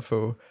 selvfølgelig med at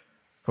få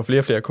flere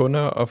og flere kunder,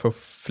 og få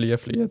flere og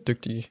flere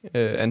dygtige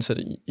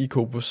ansatte i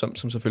Cobus, som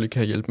selvfølgelig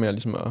kan hjælpe med at,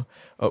 ligesom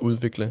at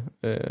udvikle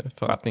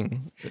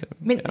forretningen.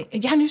 Men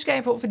jeg er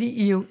nysgerrig på, fordi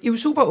I er jo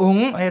super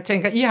unge, og jeg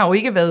tænker, I har jo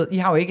ikke,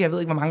 jeg ved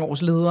ikke, hvor mange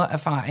års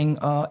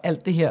ledererfaring og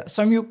alt det her,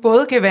 som jo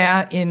både kan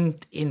være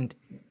en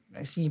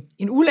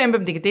ulempe,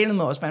 men det kan dele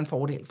med også være en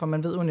fordel, for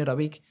man ved jo netop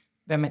ikke,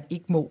 hvad man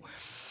ikke må.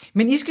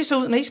 Men når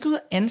I skal ud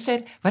og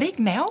ansætte, var det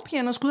ikke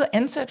nervepirrende at skulle ud og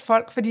ansætte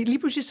folk? Fordi lige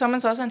pludselig så er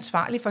man så også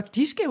ansvarlig for,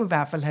 de skal jo i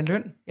hvert fald have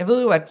løn. Jeg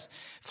ved jo, at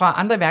fra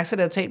andre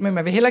iværksættere, jeg har talt med,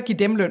 man vil hellere give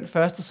dem løn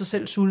først, og så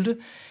selv sulte.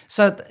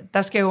 Så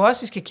der skal jo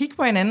også, vi skal kigge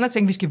på hinanden og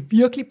tænke, vi skal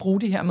virkelig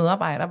bruge de her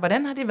medarbejdere.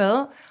 Hvordan har det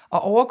været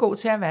at overgå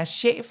til at være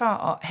chefer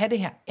og have det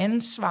her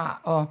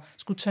ansvar og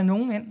skulle tage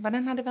nogen ind?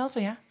 Hvordan har det været for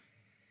jer?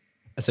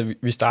 Altså,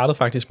 vi startede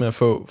faktisk med at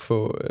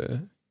få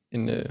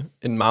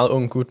en meget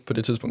ung gut på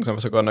det tidspunkt, som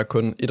var så godt nok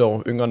kun 1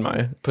 år yngre end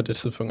mig på det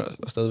tidspunkt,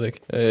 og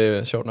stadigvæk.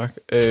 Sjovt nok.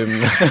 Det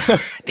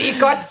er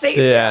godt set.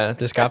 Det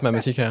er skarp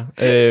matematik her.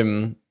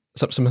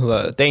 som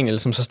hedder Daniel,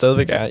 som så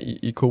stadigvæk er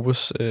i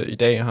Kobus i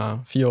dag,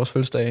 har 4 års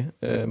fødselsdag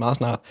meget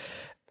snart,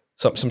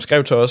 som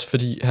skrev til os,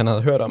 fordi han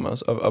havde hørt om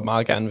os, og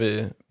meget gerne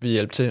vil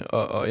hjælpe til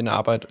at ind og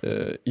arbejde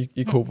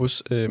i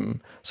Kobus.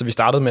 Så vi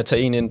startede med at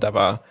tage en ind, der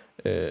var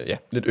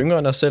lidt yngre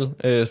end os selv,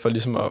 for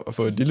ligesom at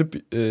få et lille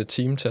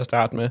team til at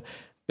starte med.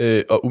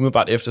 Og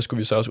umiddelbart efter skulle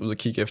vi så også ud og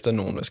kigge efter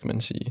nogle, hvad skal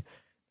man sige,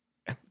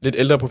 lidt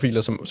ældre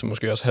profiler, som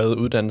måske også havde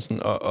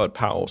uddannelsen og et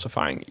par års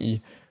erfaring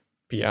i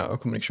PR og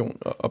kommunikation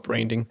og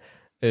branding.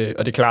 Og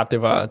det er klart,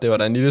 det var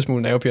da en lille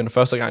smule nervepirrende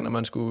første gang, når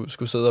man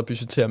skulle sidde og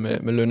budgettere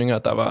med lønninger,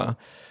 der var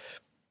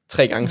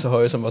 3 gange så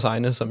høje som vores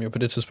egne, som jo på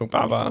det tidspunkt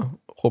bare var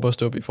råb og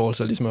støb i forhold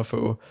til ligesom at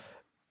få et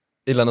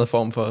eller andet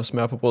form for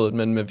smør på brødet.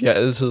 Men vi har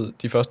altid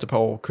de første par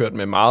år kørt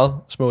med meget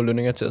små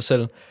lønninger til os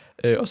selv,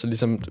 og så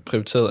ligesom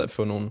prioriteret at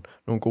få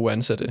nogle gode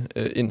ansatte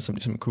ind, som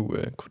ligesom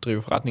kunne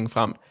drive forretningen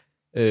frem.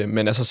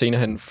 Men altså senere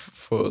han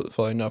fået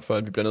øjnene op for,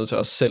 at vi bliver nødt til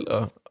os selv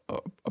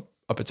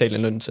at betale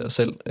en løn til os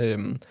selv.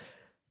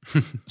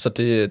 Så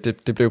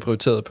det blev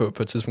prioriteret på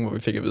et tidspunkt, hvor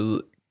vi fik at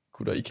vide,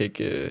 gutter,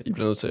 I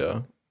bliver nødt til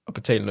at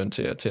betale løn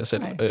til jer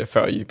selv,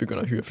 før I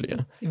begynder at hyre flere.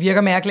 Det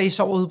virker mærkeligt, I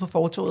sover ude på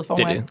fortovet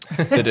foran.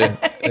 Det er det.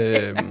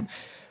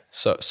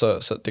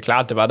 Så det er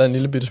klart, det var der en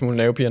lille bitte smule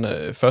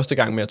nervepirrende første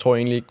gang, men jeg tror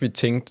egentlig ikke, vi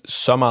tænkte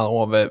så meget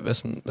over, hvad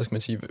skal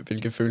man sige,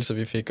 hvilke følelser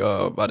vi fik,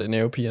 og var det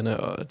nervepirrende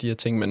og de her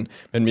ting, men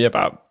mere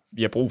bare,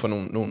 vi har brug for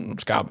nogle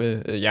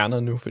skarpe hjerner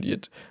nu, fordi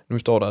at nu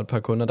står der et par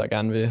kunder, der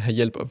gerne vil have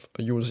hjælp, og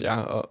Jules, jeg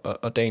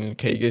og Daniel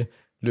kan ikke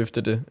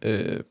løfte det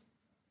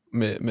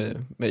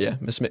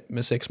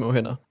med 6 små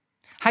hænder.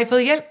 Har I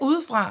fået hjælp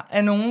udefra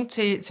af nogen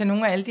til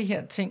nogle af alle de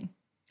her ting?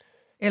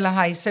 Eller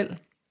har I selv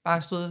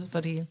bare stået for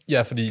det hele?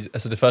 Ja, fordi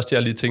altså det første,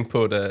 jeg lige tænkte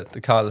på, da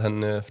Carl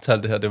han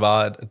fortalte det her, det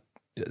var, at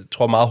jeg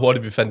tror meget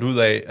hurtigt, vi fandt ud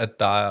af, at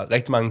der er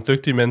rigtig mange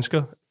dygtige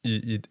mennesker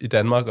i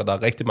Danmark, og der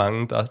er rigtig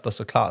mange, der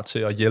står klar til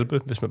at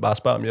hjælpe, hvis man bare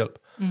spørger om hjælp.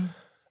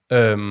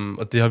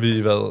 Og det har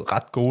vi været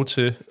ret gode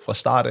til fra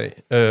start af.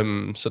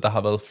 Så der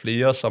har været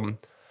flere,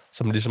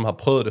 som ligesom har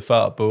prøvet det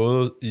før,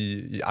 både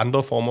i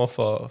andre former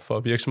for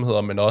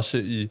virksomheder, men også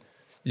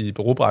i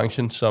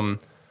bureaubranchen,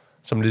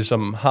 som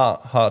ligesom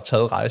har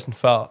taget rejsen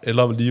før,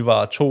 eller lige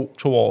var to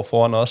år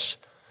foran os,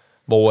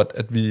 hvor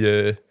at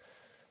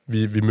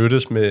vi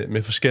mødtes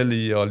med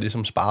forskellige, og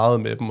ligesom sparede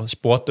med dem, og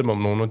spurgte dem om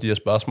nogle af de her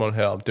spørgsmål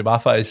her. Det var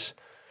faktisk,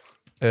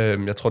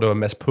 jeg tror det var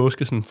Mads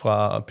Påskesen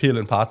fra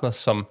PLN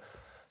Partners,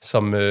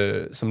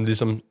 som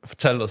ligesom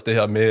fortalte os det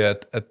her med,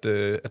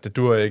 at det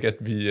duer ikke, at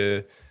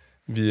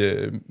vi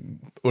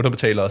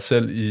underbetaler os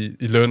selv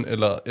i løn,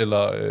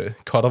 eller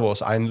cutter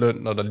vores egen løn,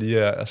 når der lige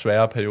er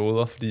svære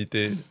perioder, fordi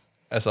det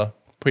altså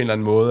på en eller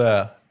anden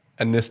måde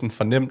er næsten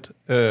fornemt.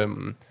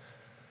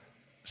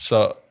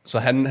 Så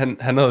han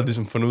havde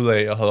ligesom fundet ud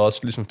af, og havde også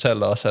ligesom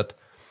fortalt os,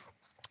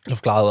 eller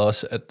forklaret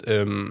os,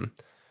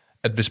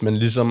 at hvis man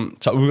ligesom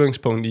tager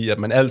udgangspunkt i, at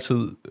man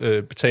altid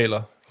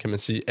betaler, kan man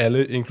sige,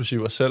 alle,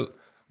 inklusive os selv,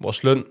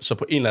 vores løn, så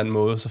på en eller anden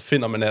måde, så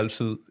finder man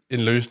altid en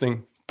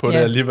løsning på det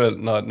alligevel,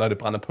 når det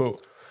brænder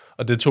på.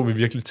 Og det tog vi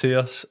virkelig til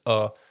os,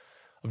 og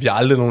vi har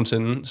aldrig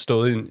nogensinde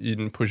stået i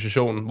en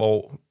position,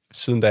 hvor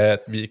siden da, at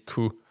vi ikke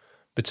kunne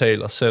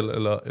betale os selv,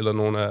 eller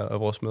nogle af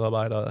vores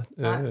medarbejdere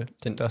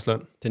deres løn.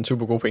 Det er en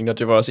super god pointe, og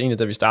det var også egentlig,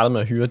 da vi startede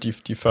med at hyre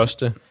de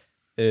første,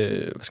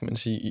 hvad skal man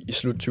sige, i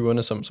slut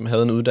 20'erne, som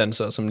havde en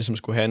uddannelse, og som ligesom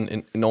skulle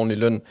have en ordentlig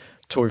løn,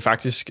 tog vi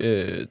faktisk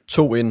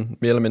 2 ind,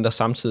 mere eller mindre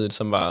samtidig,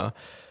 som var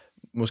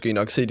måske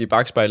nok set i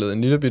bagspejlet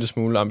en lille bitte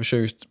smule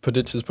ambitiøst på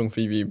det tidspunkt,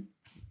 fordi vi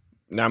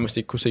nærmest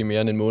ikke kunne se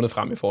mere end en måned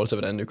frem i forhold til,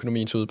 hvordan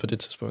økonomien så ud på det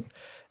tidspunkt.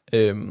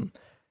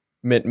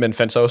 Men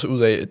fandt så også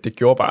ud af, at det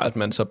gjorde bare, at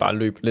man så bare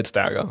løb lidt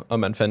stærkere, og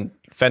man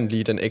fandt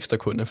lige den ekstra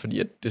kunde, fordi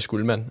at det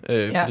skulle man.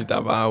 Fordi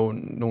der var jo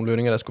nogle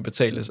lønninger, der skulle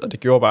betales, og det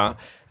gjorde bare,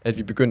 at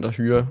vi begyndte at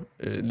hyre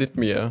lidt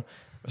mere,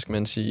 hvad skal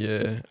man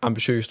sige,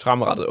 ambitiøst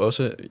fremadrettet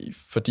også,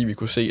 fordi vi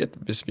kunne se, at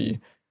hvis vi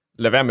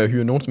lader være med at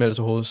hyre nogen som helst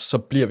overhovedet, så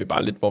bliver vi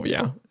bare lidt, hvor vi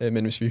er.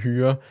 Men hvis vi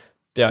hyrer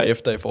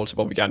derefter i forhold til,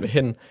 hvor vi gerne vil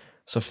hen,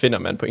 så finder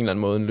man på en eller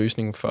anden måde en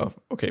løsning for,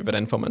 okay,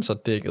 hvordan får man så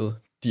dækket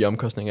de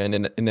omkostninger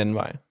en anden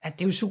vej. Ja,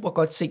 det er jo super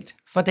godt set,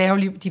 for det er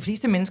jo de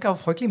fleste mennesker er jo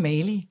frygtelig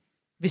malige.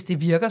 Hvis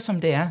det virker,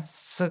 som det er,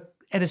 så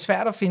er det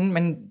svært at finde.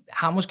 Man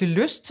har måske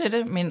lyst til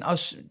det, men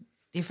også,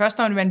 det er først,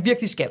 når man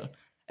virkelig skal,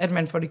 at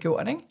man får det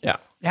gjort, ikke?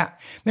 Ja.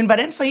 Men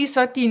hvordan får I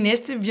så de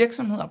næste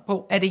virksomheder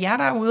på? Er det jer,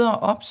 der er ude og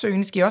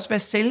opsøge? Skal I også være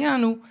sælgere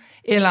nu?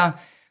 Eller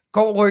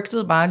går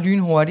rygtet bare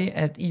lynhurtigt,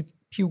 at I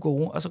er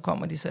gode, og så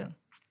kommer de selv?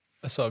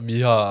 Altså,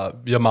 vi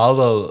har meget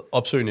været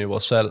opsøgende i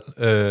vores salg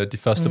de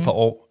første par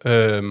år,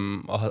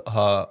 og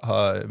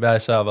har hver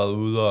især været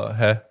ude og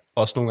have,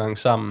 også nogle gange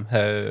sammen,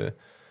 have,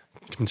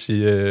 kan man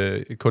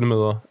sige,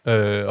 kundemøder,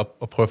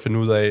 og prøve at finde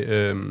ud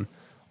af,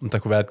 om der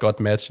kunne være et godt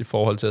match i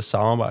forhold til at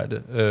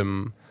samarbejde.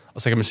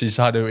 Og så kan man sige,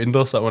 så har det jo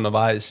ændret sig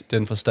undervejs i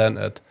den forstand,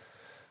 at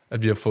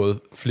vi har fået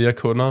flere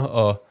kunder,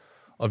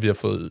 og vi har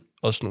fået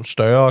også nogle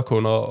større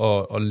kunder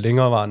og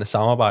længerevarende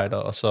samarbejder,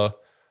 og så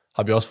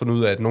har vi også fundet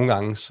ud af, at nogle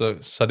gange,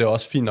 så er det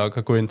også fint nok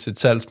at gå ind til et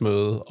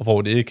salgsmøde, og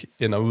hvor det ikke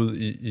ender ud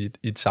i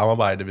et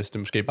samarbejde, hvis det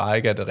måske bare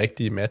ikke er det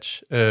rigtige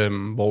match.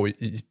 Hvor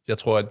jeg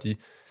tror, at de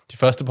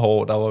første par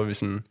år, der var vi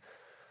sådan,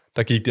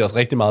 der gik det også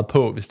rigtig meget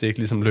på, hvis det ikke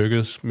ligesom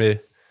lykkedes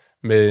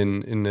med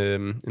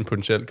en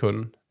potentiel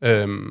kunde.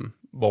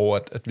 Hvor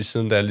at vi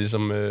siden der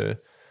ligesom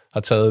har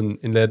taget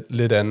en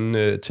lidt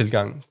anden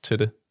tilgang til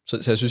det.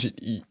 Så jeg synes,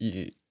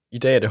 i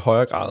dag er det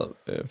højere grad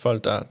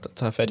folk, der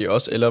tager fat i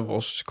os, eller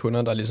vores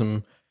kunder, der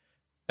ligesom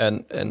er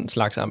en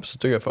slags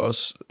ambassadør for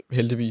os,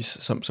 heldigvis,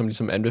 som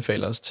ligesom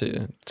anbefaler os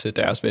til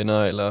deres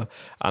venner eller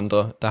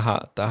andre, der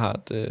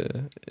har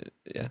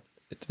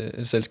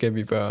et selskab,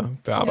 vi bør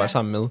arbejde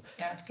sammen med.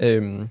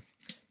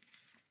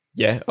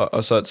 Ja.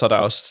 Og så er der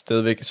også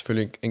stadigvæk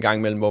selvfølgelig en gang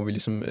imellem, hvor vi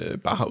ligesom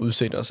bare har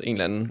udset os en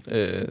eller anden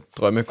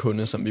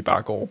drømmekunde, som vi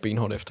bare går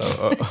benhårdt efter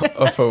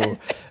og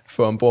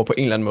få ombord på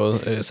en eller anden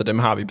måde. Så dem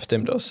har vi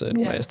bestemt også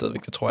nogle af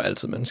stadigvæk. Det tror jeg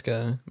altid, man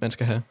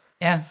skal have.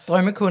 Ja,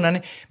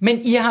 drømmekunderne.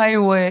 Men I har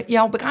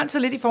jo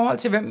begrænset lidt i forhold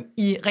til, hvem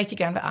I rigtig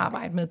gerne vil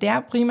arbejde med. Det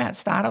er primært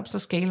startups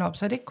og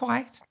scale-ups, er det ikke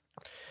korrekt?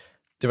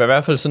 Det var i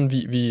hvert fald sådan,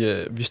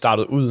 vi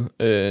startede ud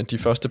de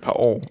første par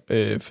år,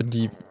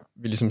 fordi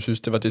vi ligesom synes,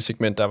 det var det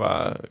segment, der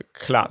var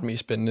klart mest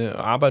spændende at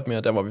arbejde med,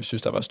 og der hvor vi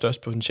synes, der var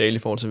størst potentiale i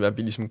forhold til, hvad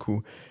vi ligesom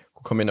kunne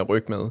komme ind og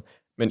rykke med.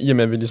 Men i og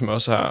med, at vi ligesom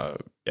også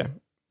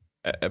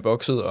er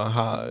vokset og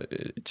har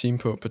et team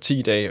på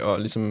 10 dage, og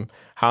ligesom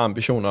har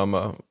ambitioner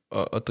om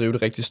at drive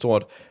det rigtig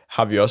stort,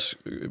 har vi også,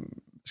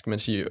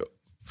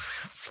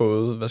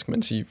 fået,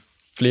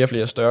 flere og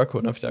flere større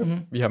kunder, fordi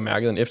vi har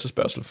mærket en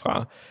efterspørgsel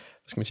fra,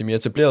 mere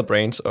etablerede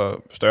brands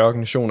og større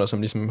organisationer,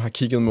 som ligesom har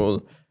kigget mod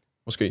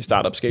måske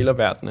startup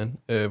scale-verdenen,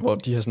 hvor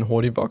de her sådan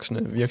hurtigt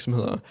voksende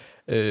virksomheder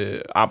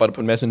arbejder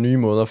på en masse nye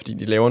måder, fordi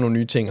de laver nogle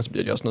nye ting, og så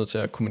bliver de også nødt til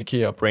at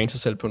kommunikere og brande sig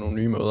selv på nogle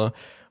nye måder.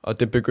 Og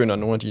det begynder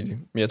nogle af de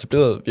mere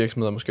etablerede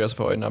virksomheder måske også at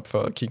få øjnene op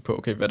for at kigge på,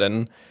 okay,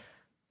 hvordan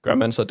gør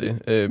man så det?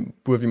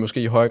 Burde vi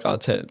måske i højere grad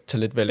tage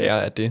lidt ved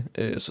lære af det?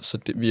 Så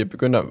vi er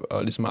begyndt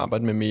at ligesom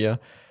arbejde med mere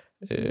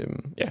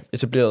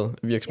etablerede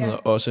virksomheder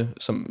også,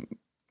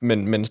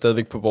 men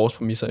stadigvæk på vores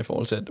præmisser i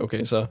forhold til, at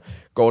okay, så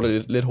går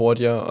det lidt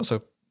hurtigere, og så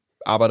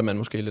arbejder man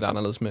måske lidt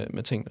anderledes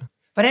med tingene.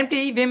 Hvordan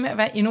bliver I ved med at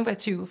være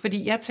innovative?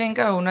 Fordi jeg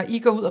tænker jo, når I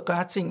går ud og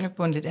gør tingene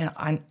på en lidt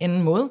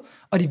anden måde,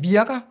 og det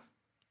virker,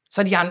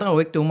 så er de andre jo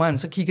ikke dummere, end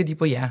så kigger de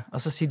på jer,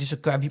 og så siger de, så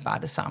gør vi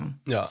bare det samme.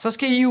 Ja. Så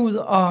skal I ud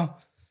og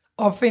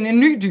opfinde en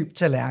ny dyb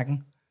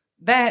tallerken.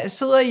 Hvad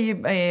sidder I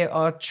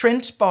og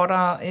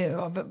trendspotter?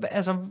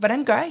 Altså,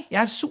 hvordan gør I?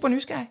 Jeg er super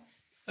nysgerrig.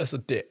 Altså,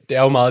 det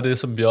er jo meget det,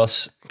 som vi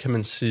også, kan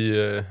man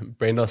sige,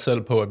 brander os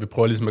selv på, at vi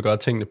prøver ligesom at gøre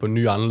tingene på en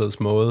ny, anderledes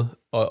måde.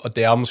 Og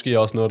det er måske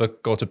også noget, der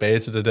går tilbage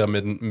til det der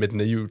med den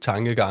naive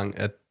tankegang,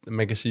 at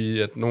man kan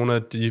sige, at nogle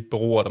af de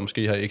bureauer, der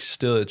måske har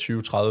eksisteret i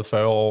 20, 30,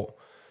 40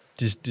 år,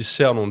 de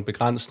ser nogle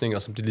begrænsninger,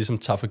 som de ligesom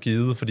tager for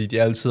givet, fordi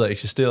de altid har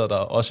eksisteret der,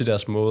 også i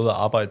deres måde at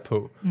arbejde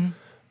på.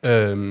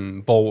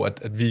 Hvor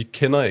at vi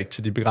kender ikke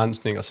til de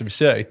begrænsninger, så vi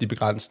ser ikke de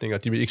begrænsninger.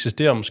 De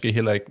eksisterer måske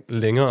heller ikke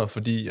længere,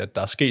 fordi at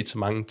der er sket så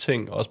mange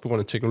ting, også på grund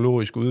af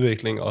teknologisk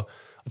udvikling og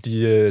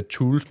de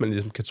tools, man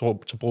ligesom kan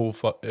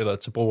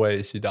tage brug af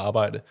i sit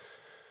arbejde.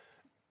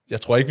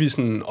 Jeg tror ikke, vi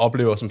sådan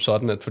oplever som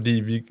sådan, at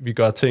fordi vi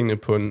gør tingene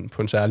på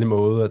en særlig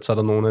måde, at så er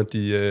der nogle af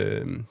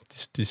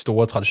de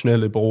store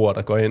traditionelle bureauer,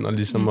 der går ind og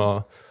ligesom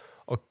og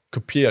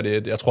kopiere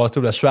det. Jeg tror også,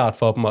 det bliver svært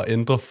for dem at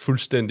ændre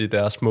fuldstændig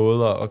deres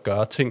måder at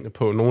gøre tingene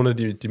på. Nogle af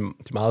de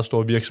meget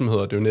store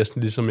virksomheder, det er jo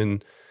næsten ligesom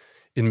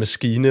en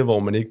maskine, hvor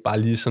man ikke bare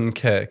lige sådan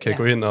kan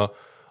gå ind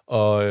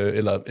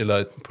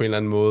eller på en eller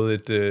anden måde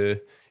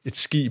et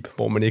skib,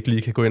 hvor man ikke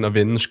lige kan gå ind og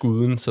vende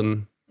skuden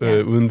sådan,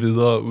 uden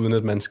videre, uden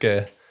at man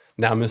skal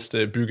nærmest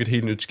bygge et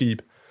helt nyt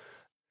skib.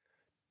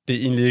 Det er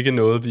egentlig ikke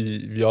noget,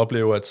 vi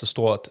oplever et så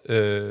stort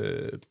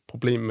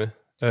problem med.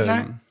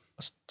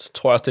 Så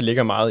tror jeg også, det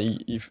ligger meget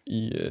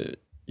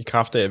i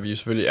kraft af, at vi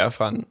selvfølgelig er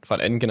fra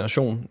en anden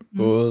generation,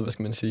 både,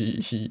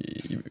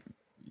 i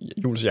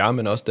Jules og jeg,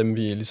 men også dem,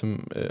 vi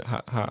ligesom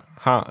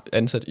har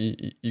ansat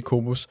i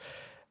Cobus,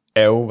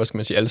 er jo,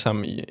 alle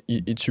sammen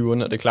i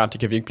 20'erne, og det er klart, de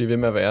kan vi ikke blive ved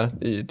med at være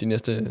de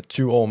næste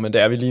 20 år, men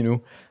det er vi lige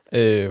nu.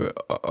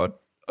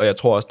 Og jeg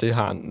tror også, det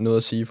har noget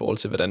at sige i forhold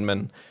til, hvordan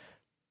man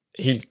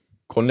helt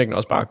grundlæggende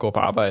også bare går på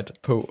arbejde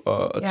på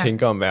og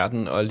tænker om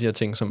verden, og alle de her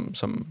ting,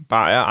 som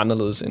bare er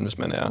anderledes, end hvis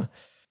man er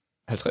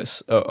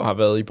 50 og har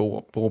været i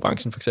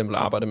bureaubranchen for eksempel,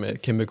 og arbejdet med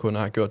kæmpe kunder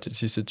og har gjort det de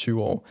sidste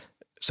 20 år.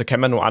 Så kan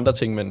man nogle andre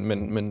ting,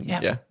 men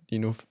lige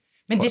nu.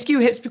 Men det skal jo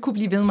helst kunne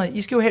blive ved med.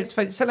 I skal jo helst,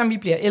 for selvom I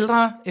bliver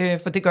ældre,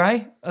 for det gør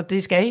I, og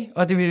det skal I,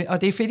 og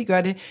det er fedt, I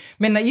gør det.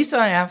 Men når I så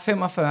er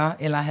 45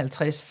 eller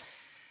 50,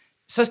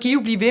 så skal I jo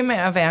blive ved med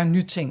at være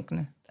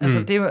nytænkende.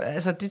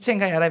 Det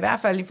tænker jeg da i hvert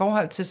fald i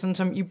forhold til sådan,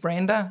 som I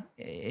brander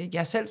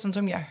jer selv, sådan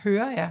som jeg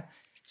hører jer,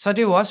 så er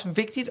det jo også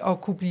vigtigt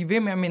at kunne blive ved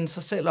med at minde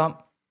sig selv om,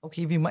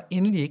 okay, vi må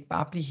endelig ikke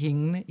bare blive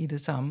hængende i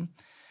det samme.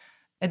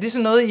 Er det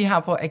sådan noget, I har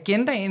på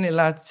agendaen,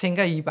 eller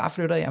tænker I bare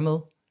flytter jer med?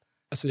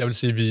 Altså jeg vil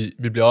sige,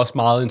 vi bliver også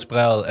meget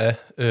inspireret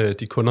af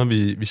de kunder,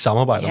 vi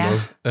samarbejder med.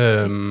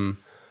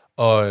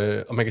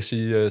 Og man kan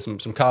sige,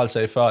 som Carl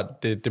sagde før,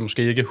 det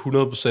måske ikke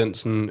 100%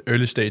 sådan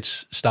early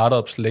stage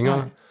startups længere.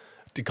 Nej.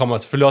 Det kommer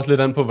selvfølgelig også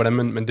lidt an på, hvordan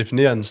man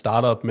definerer en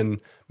startup, men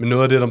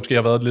noget af det, der måske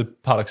har været lidt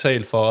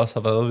paradoksalt for os,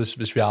 har været,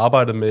 hvis vi har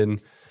arbejdet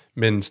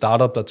med en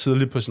startup, der er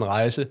tidligt på sin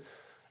rejse,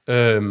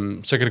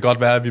 så kan det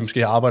godt være, at vi måske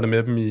har arbejdet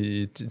med dem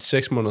i et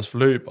 6 måneders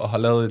forløb, og har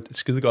lavet et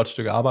skide godt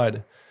stykke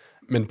arbejde.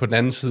 Men på den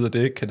anden side af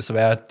det, kan det så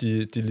være, at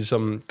de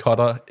ligesom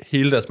cutter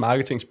hele deres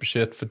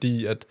marketingsbudget,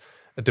 fordi at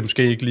det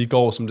måske ikke lige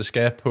går, som det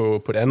skal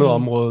på et andet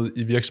område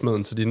i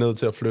virksomheden, så de er nødt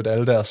til at flytte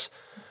alle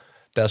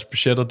deres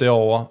budgetter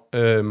derover.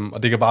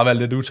 Og det kan bare være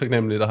lidt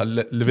utaknemmeligt at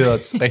have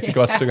leveret et rigtig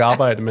godt stykke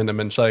arbejde, men at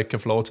man så ikke kan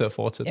få lov til at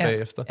fortsætte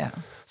bagefter. Ja.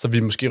 Så vi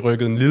er måske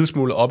rykket en lille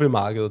smule op i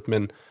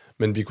markedet,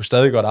 men vi kunne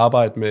stadig godt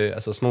arbejde med,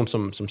 altså sådan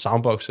nogle som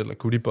Soundbox eller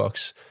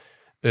Goodiebox,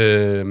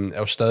 er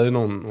jo stadig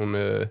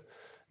nogle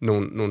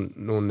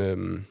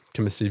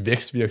kan man sige,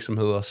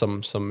 vækstvirksomheder,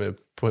 som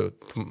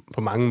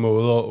på mange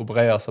måder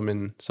opererer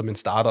som en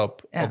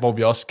startup, og hvor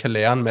vi også kan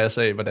lære en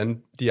masse af,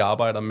 hvordan de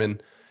arbejder,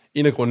 men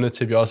en af grundene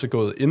til, at vi også er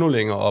gået endnu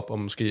længere op, og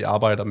måske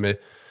arbejder med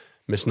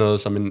sådan noget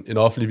som en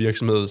offentlig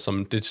virksomhed,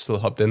 som Digital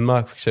Hub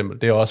Danmark for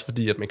eksempel, det er også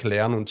fordi, at man kan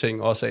lære nogle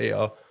ting også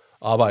af at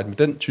arbejde med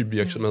den type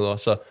virksomheder.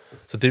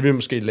 Så det vi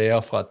måske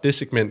lærer fra det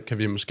segment, kan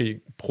vi måske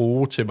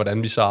bruge til,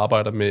 hvordan vi så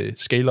arbejder med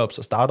scale-ups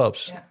og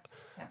startups,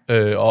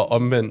 og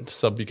omvendt,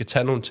 så vi kan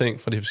tage nogle ting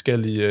fra de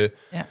forskellige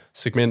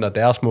segmenter,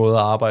 deres måde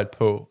at arbejde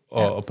på,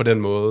 og på den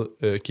måde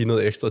give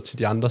noget ekstra til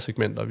de andre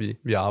segmenter,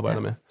 vi arbejder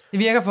med. Det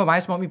virker for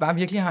mig, som om I bare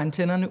virkelig har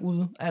antennerne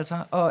ude, altså,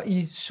 og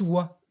I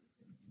suger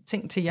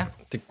ting til jer.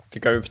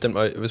 Det gør vi bestemt,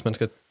 og hvis man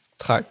skal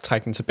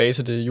trække den tilbage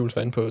til det, Jules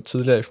var inde på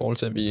tidligere, i forhold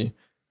til, at vi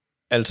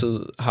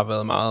altid har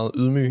været meget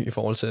ydmyge i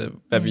forhold til,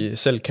 hvad vi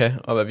selv kan,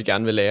 og hvad vi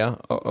gerne vil lære,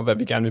 og hvad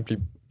vi gerne vil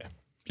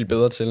blive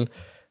bedre til,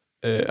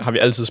 har vi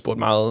altid spurgt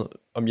meget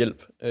om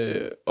hjælp,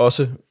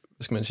 også,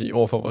 hvad skal man sige,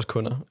 overfor vores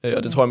kunder.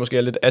 Og det tror jeg måske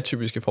er lidt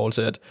atypisk i forhold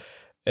til,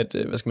 at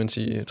hvad skal man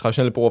sige,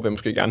 traditionelle brugere vil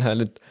måske gerne have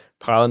lidt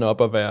prædende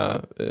op og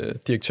være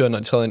direktør, når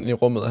de træder ind i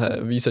rummet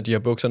og viser, at de har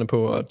bukserne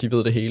på, og de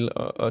ved det hele,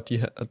 og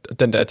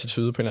den der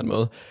attitude på en eller anden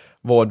måde,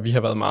 hvor vi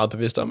har været meget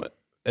bevidste om,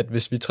 at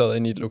hvis vi træder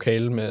ind i et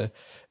lokale med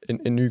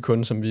en ny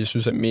kunde, som vi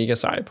synes er mega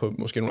sej på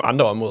måske nogle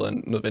andre områder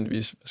end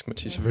nødvendigvis, hvad skal man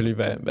sige, selvfølgelig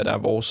hvad der er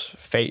vores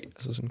fag,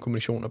 altså sådan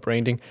kommunikation og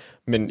branding,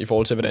 men i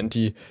forhold til, hvordan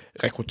de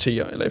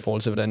rekrutterer, eller i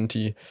forhold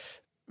til,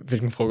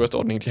 hvilken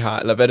frokostordning de har,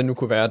 eller hvad det nu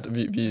kunne være, at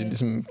vi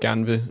ligesom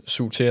gerne vil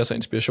suge til os af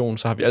inspiration,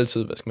 så har vi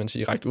altid, hvad skal man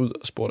sige, rækt ud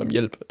og spurgt om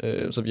hjælp.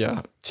 Så vi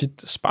har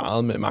tit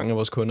sparet med mange af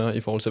vores kunder i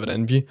forhold til,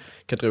 hvordan vi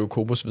kan drive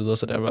Kobus videre,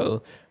 så der har været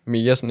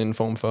mere sådan en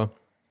form for,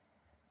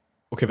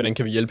 okay, hvordan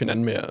kan vi hjælpe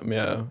hinanden med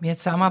et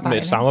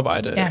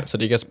samarbejde, så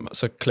det ikke er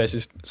så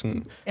klassisk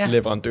sådan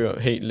leverandør,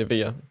 hey,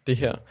 leverer det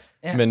her,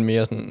 men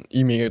mere sådan, I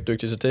er mega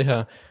dygtige til det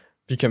her,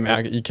 vi kan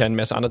mærke, I kan en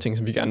masse andre ting,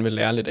 som vi gerne vil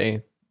lære lidt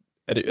af.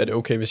 Er det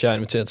okay, hvis jeg er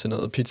inviteret til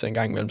noget pizza en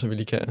gang imellem, så vi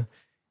lige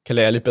kan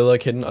lære lidt bedre at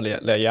kende, og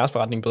lære jeres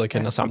forretning bedre at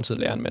kende, og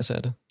samtidig lære en masse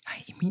af det?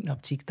 Nej, i min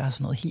optik, der er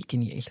sådan noget helt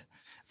genialt.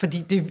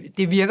 Fordi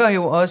det virker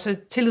jo også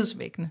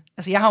tillidsvækkende.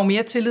 Altså, jeg har jo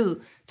mere tillid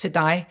til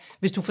dig,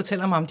 hvis du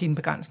fortæller mig om dine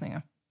begrænsninger.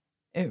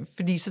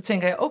 Fordi så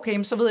tænker jeg,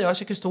 okay, så ved jeg også,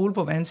 at jeg kan stole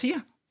på, hvad han siger.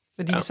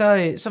 Fordi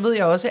så ved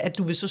jeg også, at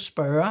du vil så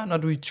spørge, når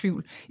du er i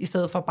tvivl, i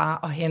stedet for bare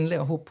at handle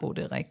og håbe på, at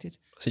det er rigtigt.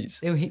 Præcis.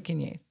 Det er jo helt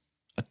genialt.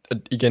 Og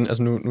igen,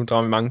 altså nu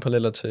drager vi mange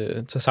paralleller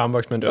til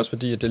Soundbox, men det er også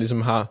fordi, at det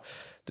ligesom har,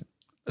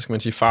 hvad skal man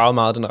sige, farvet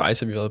meget den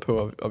rejse, vi har været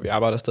på, og vi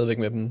arbejder stadigvæk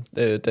med dem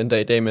den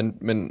dag i dag,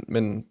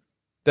 men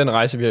den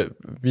rejse,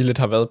 vi lidt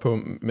har været på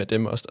med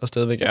dem, og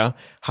stadigvæk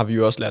har vi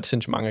jo også lært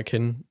sindssygt mange at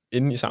kende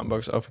inde i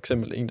Soundbox, og for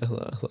eksempel en, der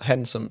hedder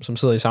Hans, som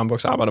sidder i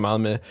Soundbox og arbejder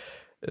meget med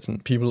sådan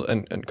people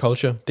and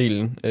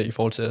culture-delen, i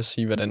forhold til at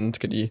sige, hvordan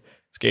skal de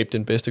skabe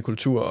den bedste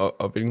kultur,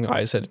 og hvilken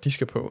rejse er det, de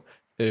skal på.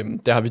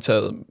 Der har vi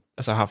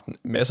haft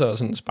masser af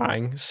sådan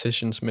sparring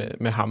sessions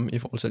med ham, i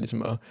forhold til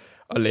ligesom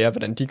at lære,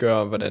 hvordan de gør,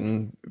 og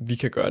hvordan vi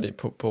kan gøre det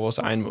på vores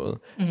egen måde.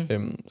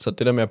 Så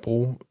det der med at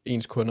bruge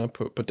ens kunder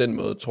på den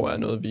måde, tror jeg er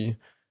noget,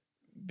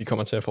 vi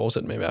kommer til at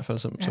fortsætte med i hvert fald,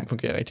 som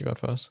fungerer rigtig godt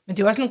for os. Men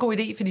det er også en god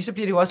idé, fordi så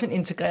bliver det jo også en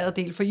integreret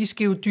del, for I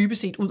skal jo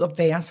dybest set ud og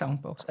være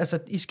Soundbox. Altså,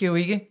 det skal jo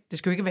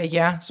ikke være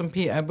jer som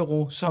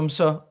PR-bureau, som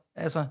så,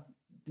 altså,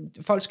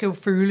 folk skal jo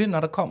føle, når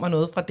der kommer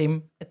noget fra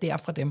dem, at det er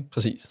fra dem.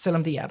 Præcis.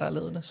 Selvom det er jer, der har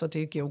lavet det, så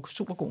det giver jo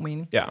super god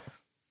mening. Ja.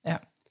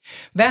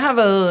 Hvad har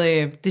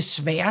været det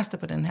sværeste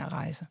på den her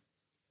rejse?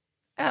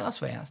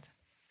 Allersværeste?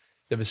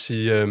 Jeg vil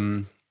sige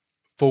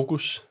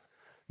fokus.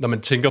 Når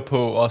man tænker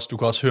på os, du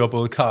kan også høre,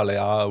 både Carl og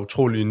jeg er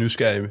utrolig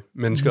nysgerrige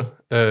mennesker,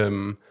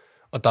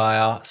 og der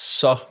er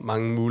så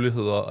mange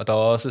muligheder, og der er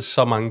også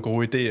så mange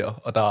gode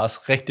idéer, og der er også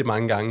rigtig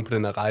mange gange på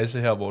den her rejse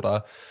her, hvor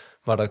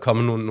der er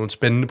kommet nogle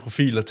spændende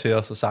profiler til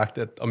os og sagt,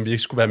 at om vi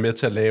ikke skulle være med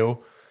til at lave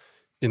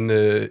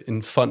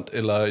en fond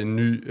eller en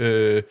ny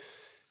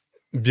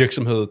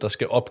virksomhed, der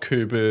skal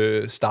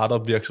opkøbe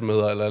startup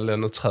virksomheder eller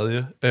andet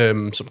tredje,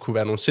 som kunne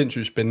være nogle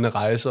sindssygt spændende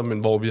rejser, men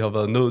hvor vi har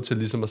været nødt til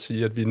ligesom at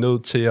sige, at vi er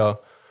nødt til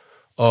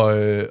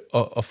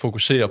at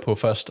fokusere på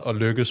først at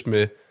lykkes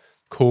med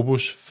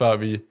Kobus, før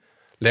vi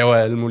laver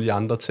alle mulige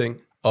andre ting.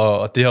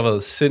 Og det har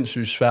været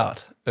sindssygt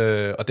svært,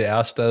 og det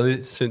er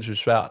stadig sindssygt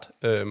svært.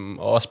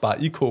 Og også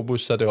bare i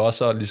Kobus, så er det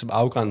også at ligesom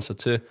afgrænse sig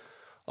til,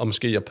 og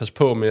måske at passe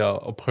på med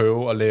at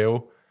prøve at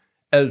lave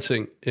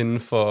alting inden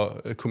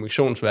for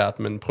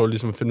kommunikationsverdenen, men prøve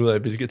ligesom at finde ud af,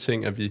 hvilke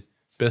ting er vi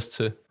bedst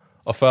til.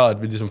 Og før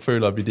at vi ligesom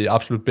føler, at vi er det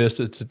absolut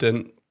bedste til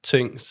den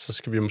ting, så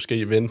skal vi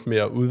måske vente med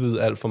at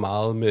udvide alt for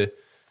meget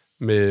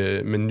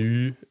med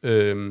nye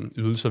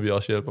ydelser, vi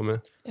også hjælper med.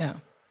 Ja.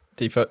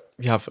 Vi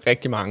har haft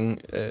rigtig mange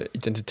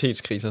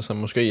identitetskriser, som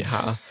måske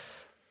har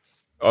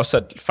også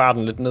sat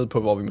farten lidt ned på,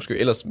 hvor vi måske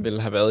ellers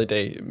ville have været i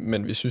dag,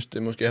 men vi synes,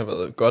 det måske har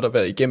været godt at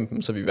være igennem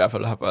dem, så vi i hvert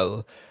fald har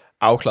været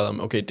afklaret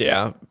om, okay, det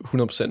er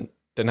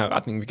 100% den her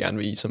retning, vi gerne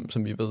vil i,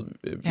 som vi ved,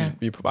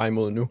 vi er på vej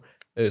imod nu.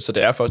 Så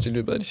det er først i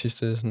løbet af de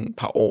sidste sådan,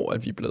 par år,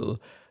 at vi er blevet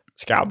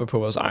skarpe på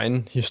vores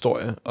egen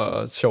historie,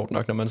 og sjovt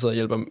nok, når man sidder og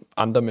hjælper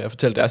andre med at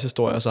fortælle deres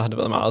historie, så har det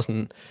været meget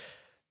sådan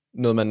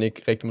noget, man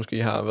ikke rigtig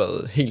måske har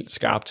været helt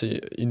skarp til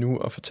endnu,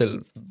 at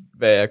fortælle,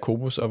 hvad er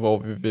Kobus, og hvor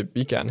vil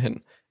vi gerne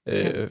hen.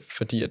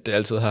 Fordi at det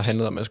altid har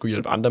handlet om, at man skulle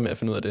hjælpe andre med at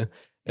finde ud af det.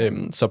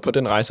 Så på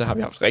den rejse har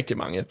vi haft rigtig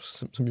mange,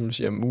 som Julie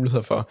siger,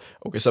 muligheder for,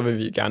 okay, så vil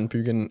vi gerne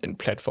bygge en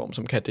platform,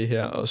 som kan det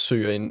her, og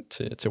søge ind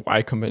til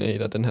Y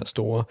Combinator, den her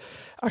store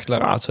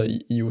accelerator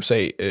i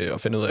USA,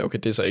 og finde ud af, okay,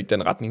 det er så ikke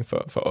den retning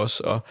for os,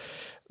 og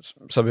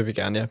så vil vi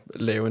gerne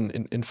lave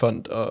en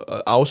fond,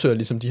 og afsøge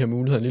ligesom de her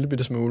muligheder en lille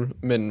bitte smule,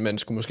 men man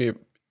skulle måske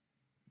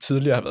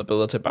tidligere have været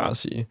bedre til bare at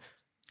sige.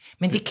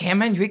 Men det kan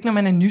man jo ikke, når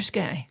man er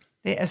nysgerrig.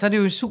 Så er det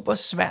jo super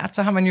svært,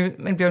 så har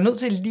man bliver jo nødt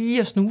til lige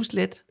at snuse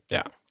lidt.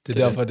 Ja. Det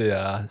er derfor, det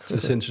er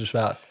sindssygt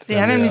svært. Det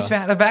er nemlig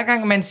svært, og hver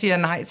gang man siger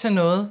nej til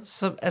noget,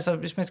 så altså,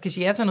 hvis man skal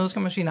sige ja til noget,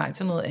 skal man sige nej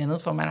til noget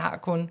andet, for man har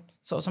kun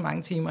så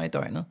mange timer i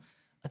døgnet.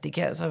 Og det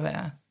kan altså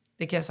være,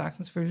 det kan jeg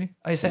sagtens selvfølgelig.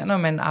 Og især når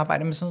man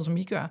arbejder med sådan noget, som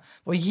I gør,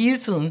 hvor I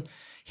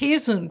hele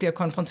tiden bliver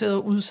konfronteret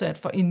og udsat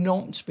for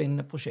enormt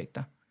spændende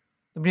projekter.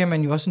 Så bliver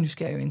man jo også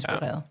nysgerrig og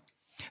inspireret.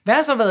 Ja. Hvad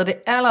har så været det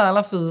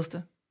aller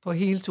fedeste på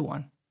hele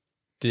turen?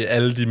 Det er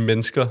alle de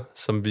mennesker,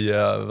 som vi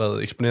har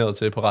været eksponeret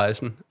til på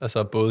rejsen.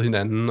 Altså både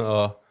hinanden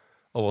og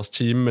vores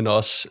team, men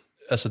også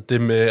altså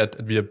det med, at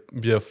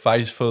vi har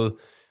faktisk fået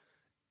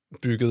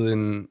bygget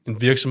en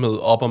virksomhed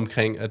op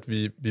omkring, at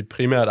vi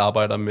primært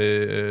arbejder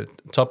med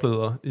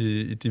topledere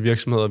i de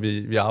virksomheder,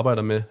 vi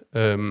arbejder med.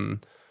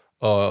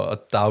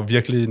 Og der er jo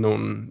virkelig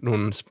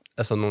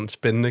nogle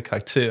spændende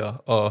karakterer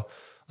og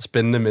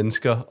spændende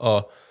mennesker,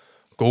 og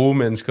gode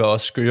mennesker og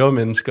skøre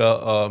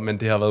mennesker, men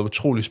det har været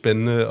utrolig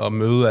spændende at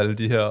møde alle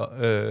de her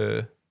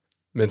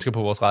mennesker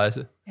på vores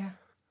rejse. Ja.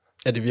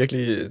 Er det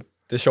virkelig,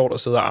 det er sjovt at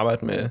sidde og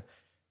arbejde med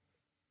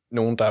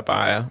nogen, der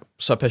bare er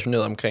så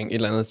passioneret omkring et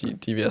eller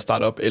andet, de vil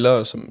starte op,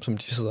 eller som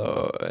de sidder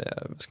og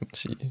er, hvad skal man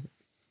sige,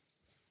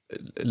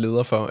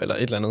 leder for, eller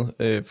et eller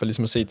andet, for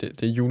ligesom at se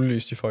det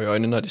julelys, de får i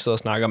øjnene, når de sidder og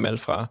snakker om alt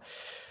fra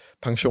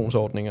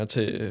pensionsordninger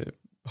til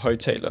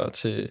højtalere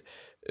til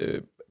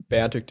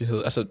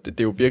bæredygtighed. Altså, det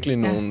er jo virkelig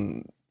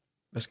nogle,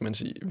 hvad skal man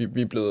sige,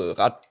 vi er blevet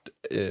ret,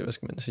 hvad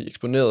skal man sige,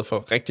 eksponeret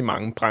for rigtig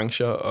mange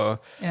brancher og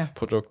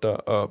produkter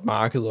og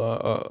markeder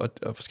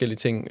og forskellige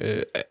ting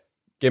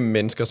gennem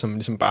mennesker, som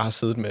ligesom bare har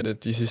siddet med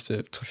det de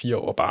sidste 3-4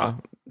 år og bare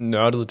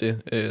nørdet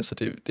det. Så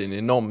det er en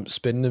enormt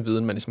spændende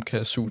viden, man ligesom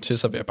kan suge til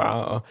sig ved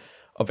bare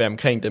at være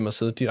omkring dem og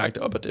sidde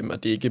direkte op af dem,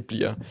 og det ikke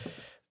bliver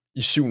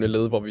i 7.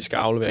 led, hvor vi skal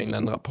aflevere en eller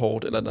anden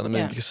rapport eller noget,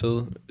 men vi kan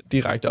sidde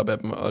direkte op af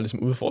dem og ligesom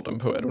udfordre dem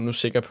på, er du nu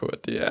sikker på,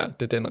 at det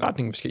er den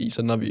retning, vi skal i,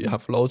 så når vi har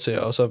fået lov til at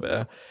også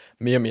være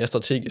mere og mere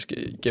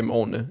strategiske gennem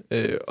årene,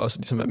 også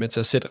ligesom være med til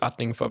at sætte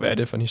retningen for, hvad er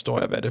det for en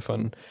historie, hvad er det for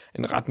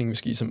en retning, vi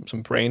skal i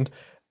som brand.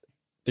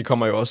 Det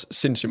kommer jo også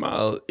sindssygt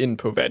meget ind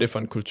på, hvad er det for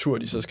en kultur,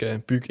 de så skal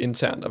bygge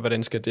internt, og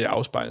hvordan skal det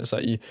afspejle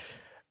sig i,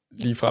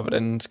 lige fra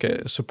hvordan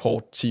skal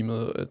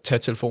support-teamet tage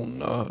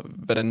telefonen, og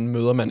hvordan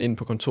møder man ind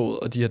på kontoret,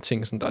 og de her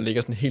ting, sådan, der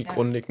ligger sådan helt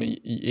grundlæggende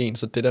i en.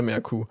 Så det der med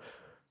at kunne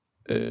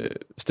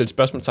stille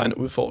spørgsmålstegn og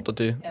udfordre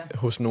det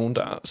hos nogen,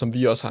 som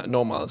vi også har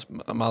enormt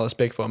meget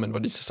respekt for, men hvor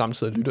de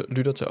samtidig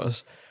lytter til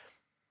os.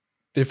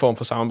 Det form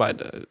for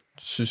samarbejde,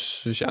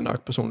 synes jeg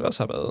nok personligt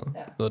også har været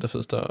noget af det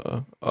fedeste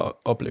at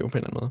opleve på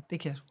en eller anden måde. Det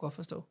kan jeg godt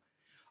forstå.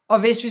 Og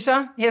hvis vi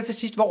så her til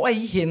sidst, hvor er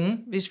I henne,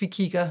 hvis vi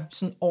kigger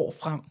sådan år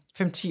frem,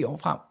 5-10 år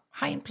frem?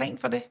 Har I en plan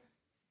for det?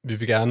 Vi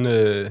vil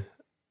gerne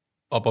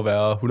op og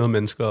være 100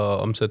 mennesker og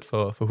omsætte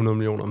for 100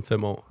 millioner om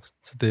 5 år.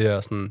 Så det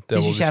er sådan der,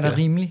 det synes jeg er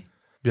rimeligt.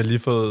 Vi har lige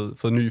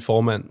fået en ny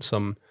formand,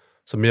 som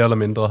mere eller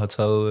mindre har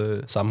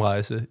taget samme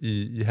rejse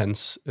i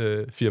hans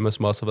firma,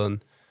 som også har været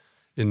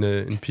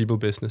en people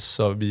business.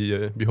 Så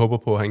vi håber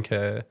på, at han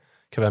kan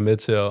være med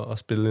til at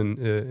spille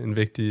en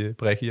vigtig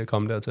brik i at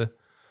komme dertil.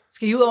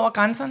 Skal I ud over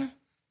grænserne?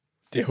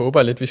 Det håber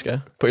jeg lidt, vi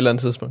skal på et eller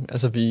andet tidspunkt.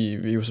 Altså, vi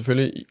er jo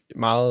selvfølgelig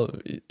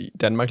meget i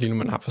Danmark lige nu,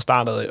 man har fra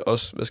startet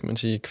også, hvad skal man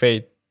sige,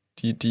 kvæg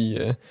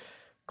de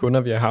kunder,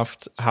 vi har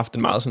haft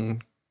en meget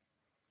sådan,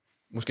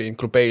 måske en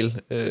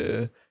global,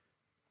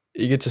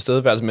 ikke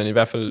tilstedeværelse, men i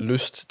hvert fald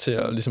lyst til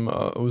at, ligesom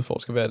at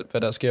udforske,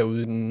 hvad der sker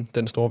ude i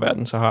den store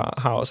verden, så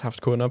har også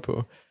haft kunder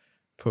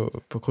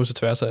på kryds og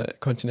tværs af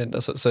kontinenter,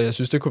 så jeg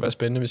synes, det kunne være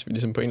spændende, hvis vi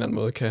ligesom på en eller anden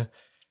måde kan,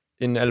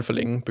 inden alt for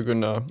længe,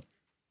 begynde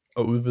at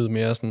at udvide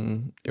mere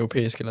sådan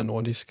europæisk eller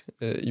nordisk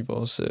i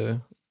vores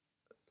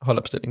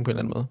holdopstilling på en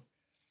eller anden måde.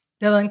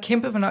 Det har været en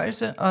kæmpe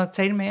fornøjelse at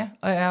tale med jer,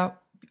 og jeg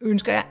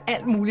ønsker jer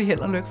alt muligt held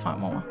og lykke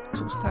fremover.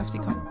 Tusind tak, fordi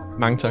I kom.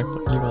 Mange tak.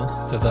 Lige meget.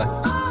 Tak.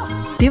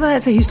 Det var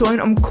altså historien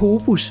om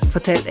Kobus,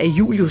 fortalt af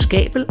Julius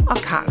Gabel og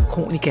Karl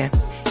Kronika.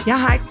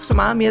 Jeg har ikke så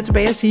meget mere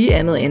tilbage at sige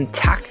andet end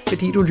tak,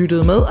 fordi du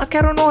lyttede med, og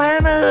kan du nu have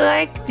en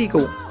rigtig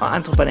god og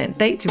entreprenant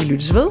dag, til vi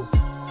lyttes ved.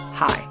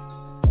 Hej.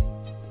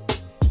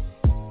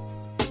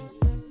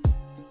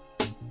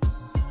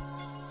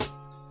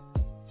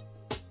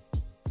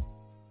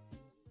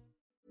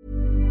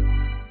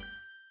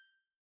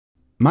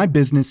 My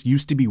business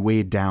used to be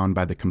weighed down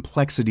by the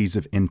complexities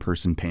of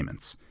in-person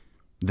payments.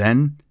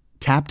 Then,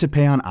 Tap to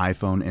Pay on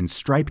iPhone and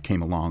Stripe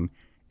came along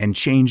and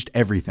changed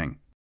everything.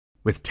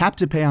 With Tap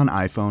to Pay on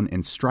iPhone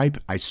and Stripe,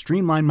 I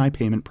streamlined my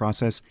payment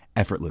process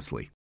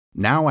effortlessly.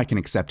 Now I can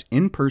accept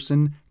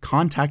in-person,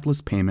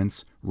 contactless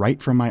payments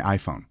right from my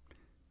iPhone.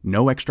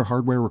 No extra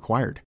hardware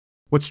required.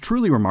 What's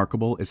truly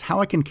remarkable is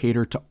how I can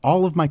cater to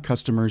all of my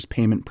customers'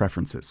 payment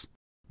preferences.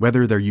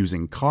 Whether they're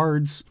using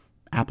cards,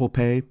 Apple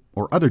Pay,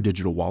 or other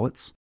digital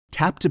wallets,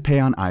 Tap to Pay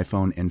on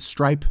iPhone and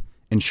Stripe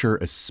ensure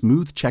a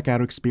smooth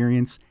checkout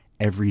experience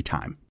every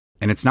time.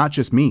 And it's not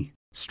just me.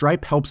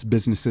 Stripe helps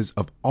businesses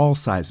of all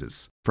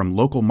sizes, from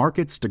local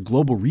markets to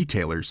global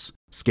retailers,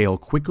 scale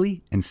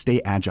quickly and stay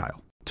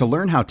agile. To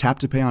learn how Tap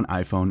to Pay on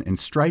iPhone and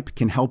Stripe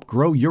can help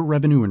grow your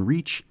revenue and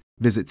reach,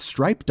 visit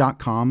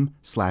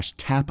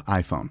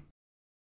stripe.com/tapiphone.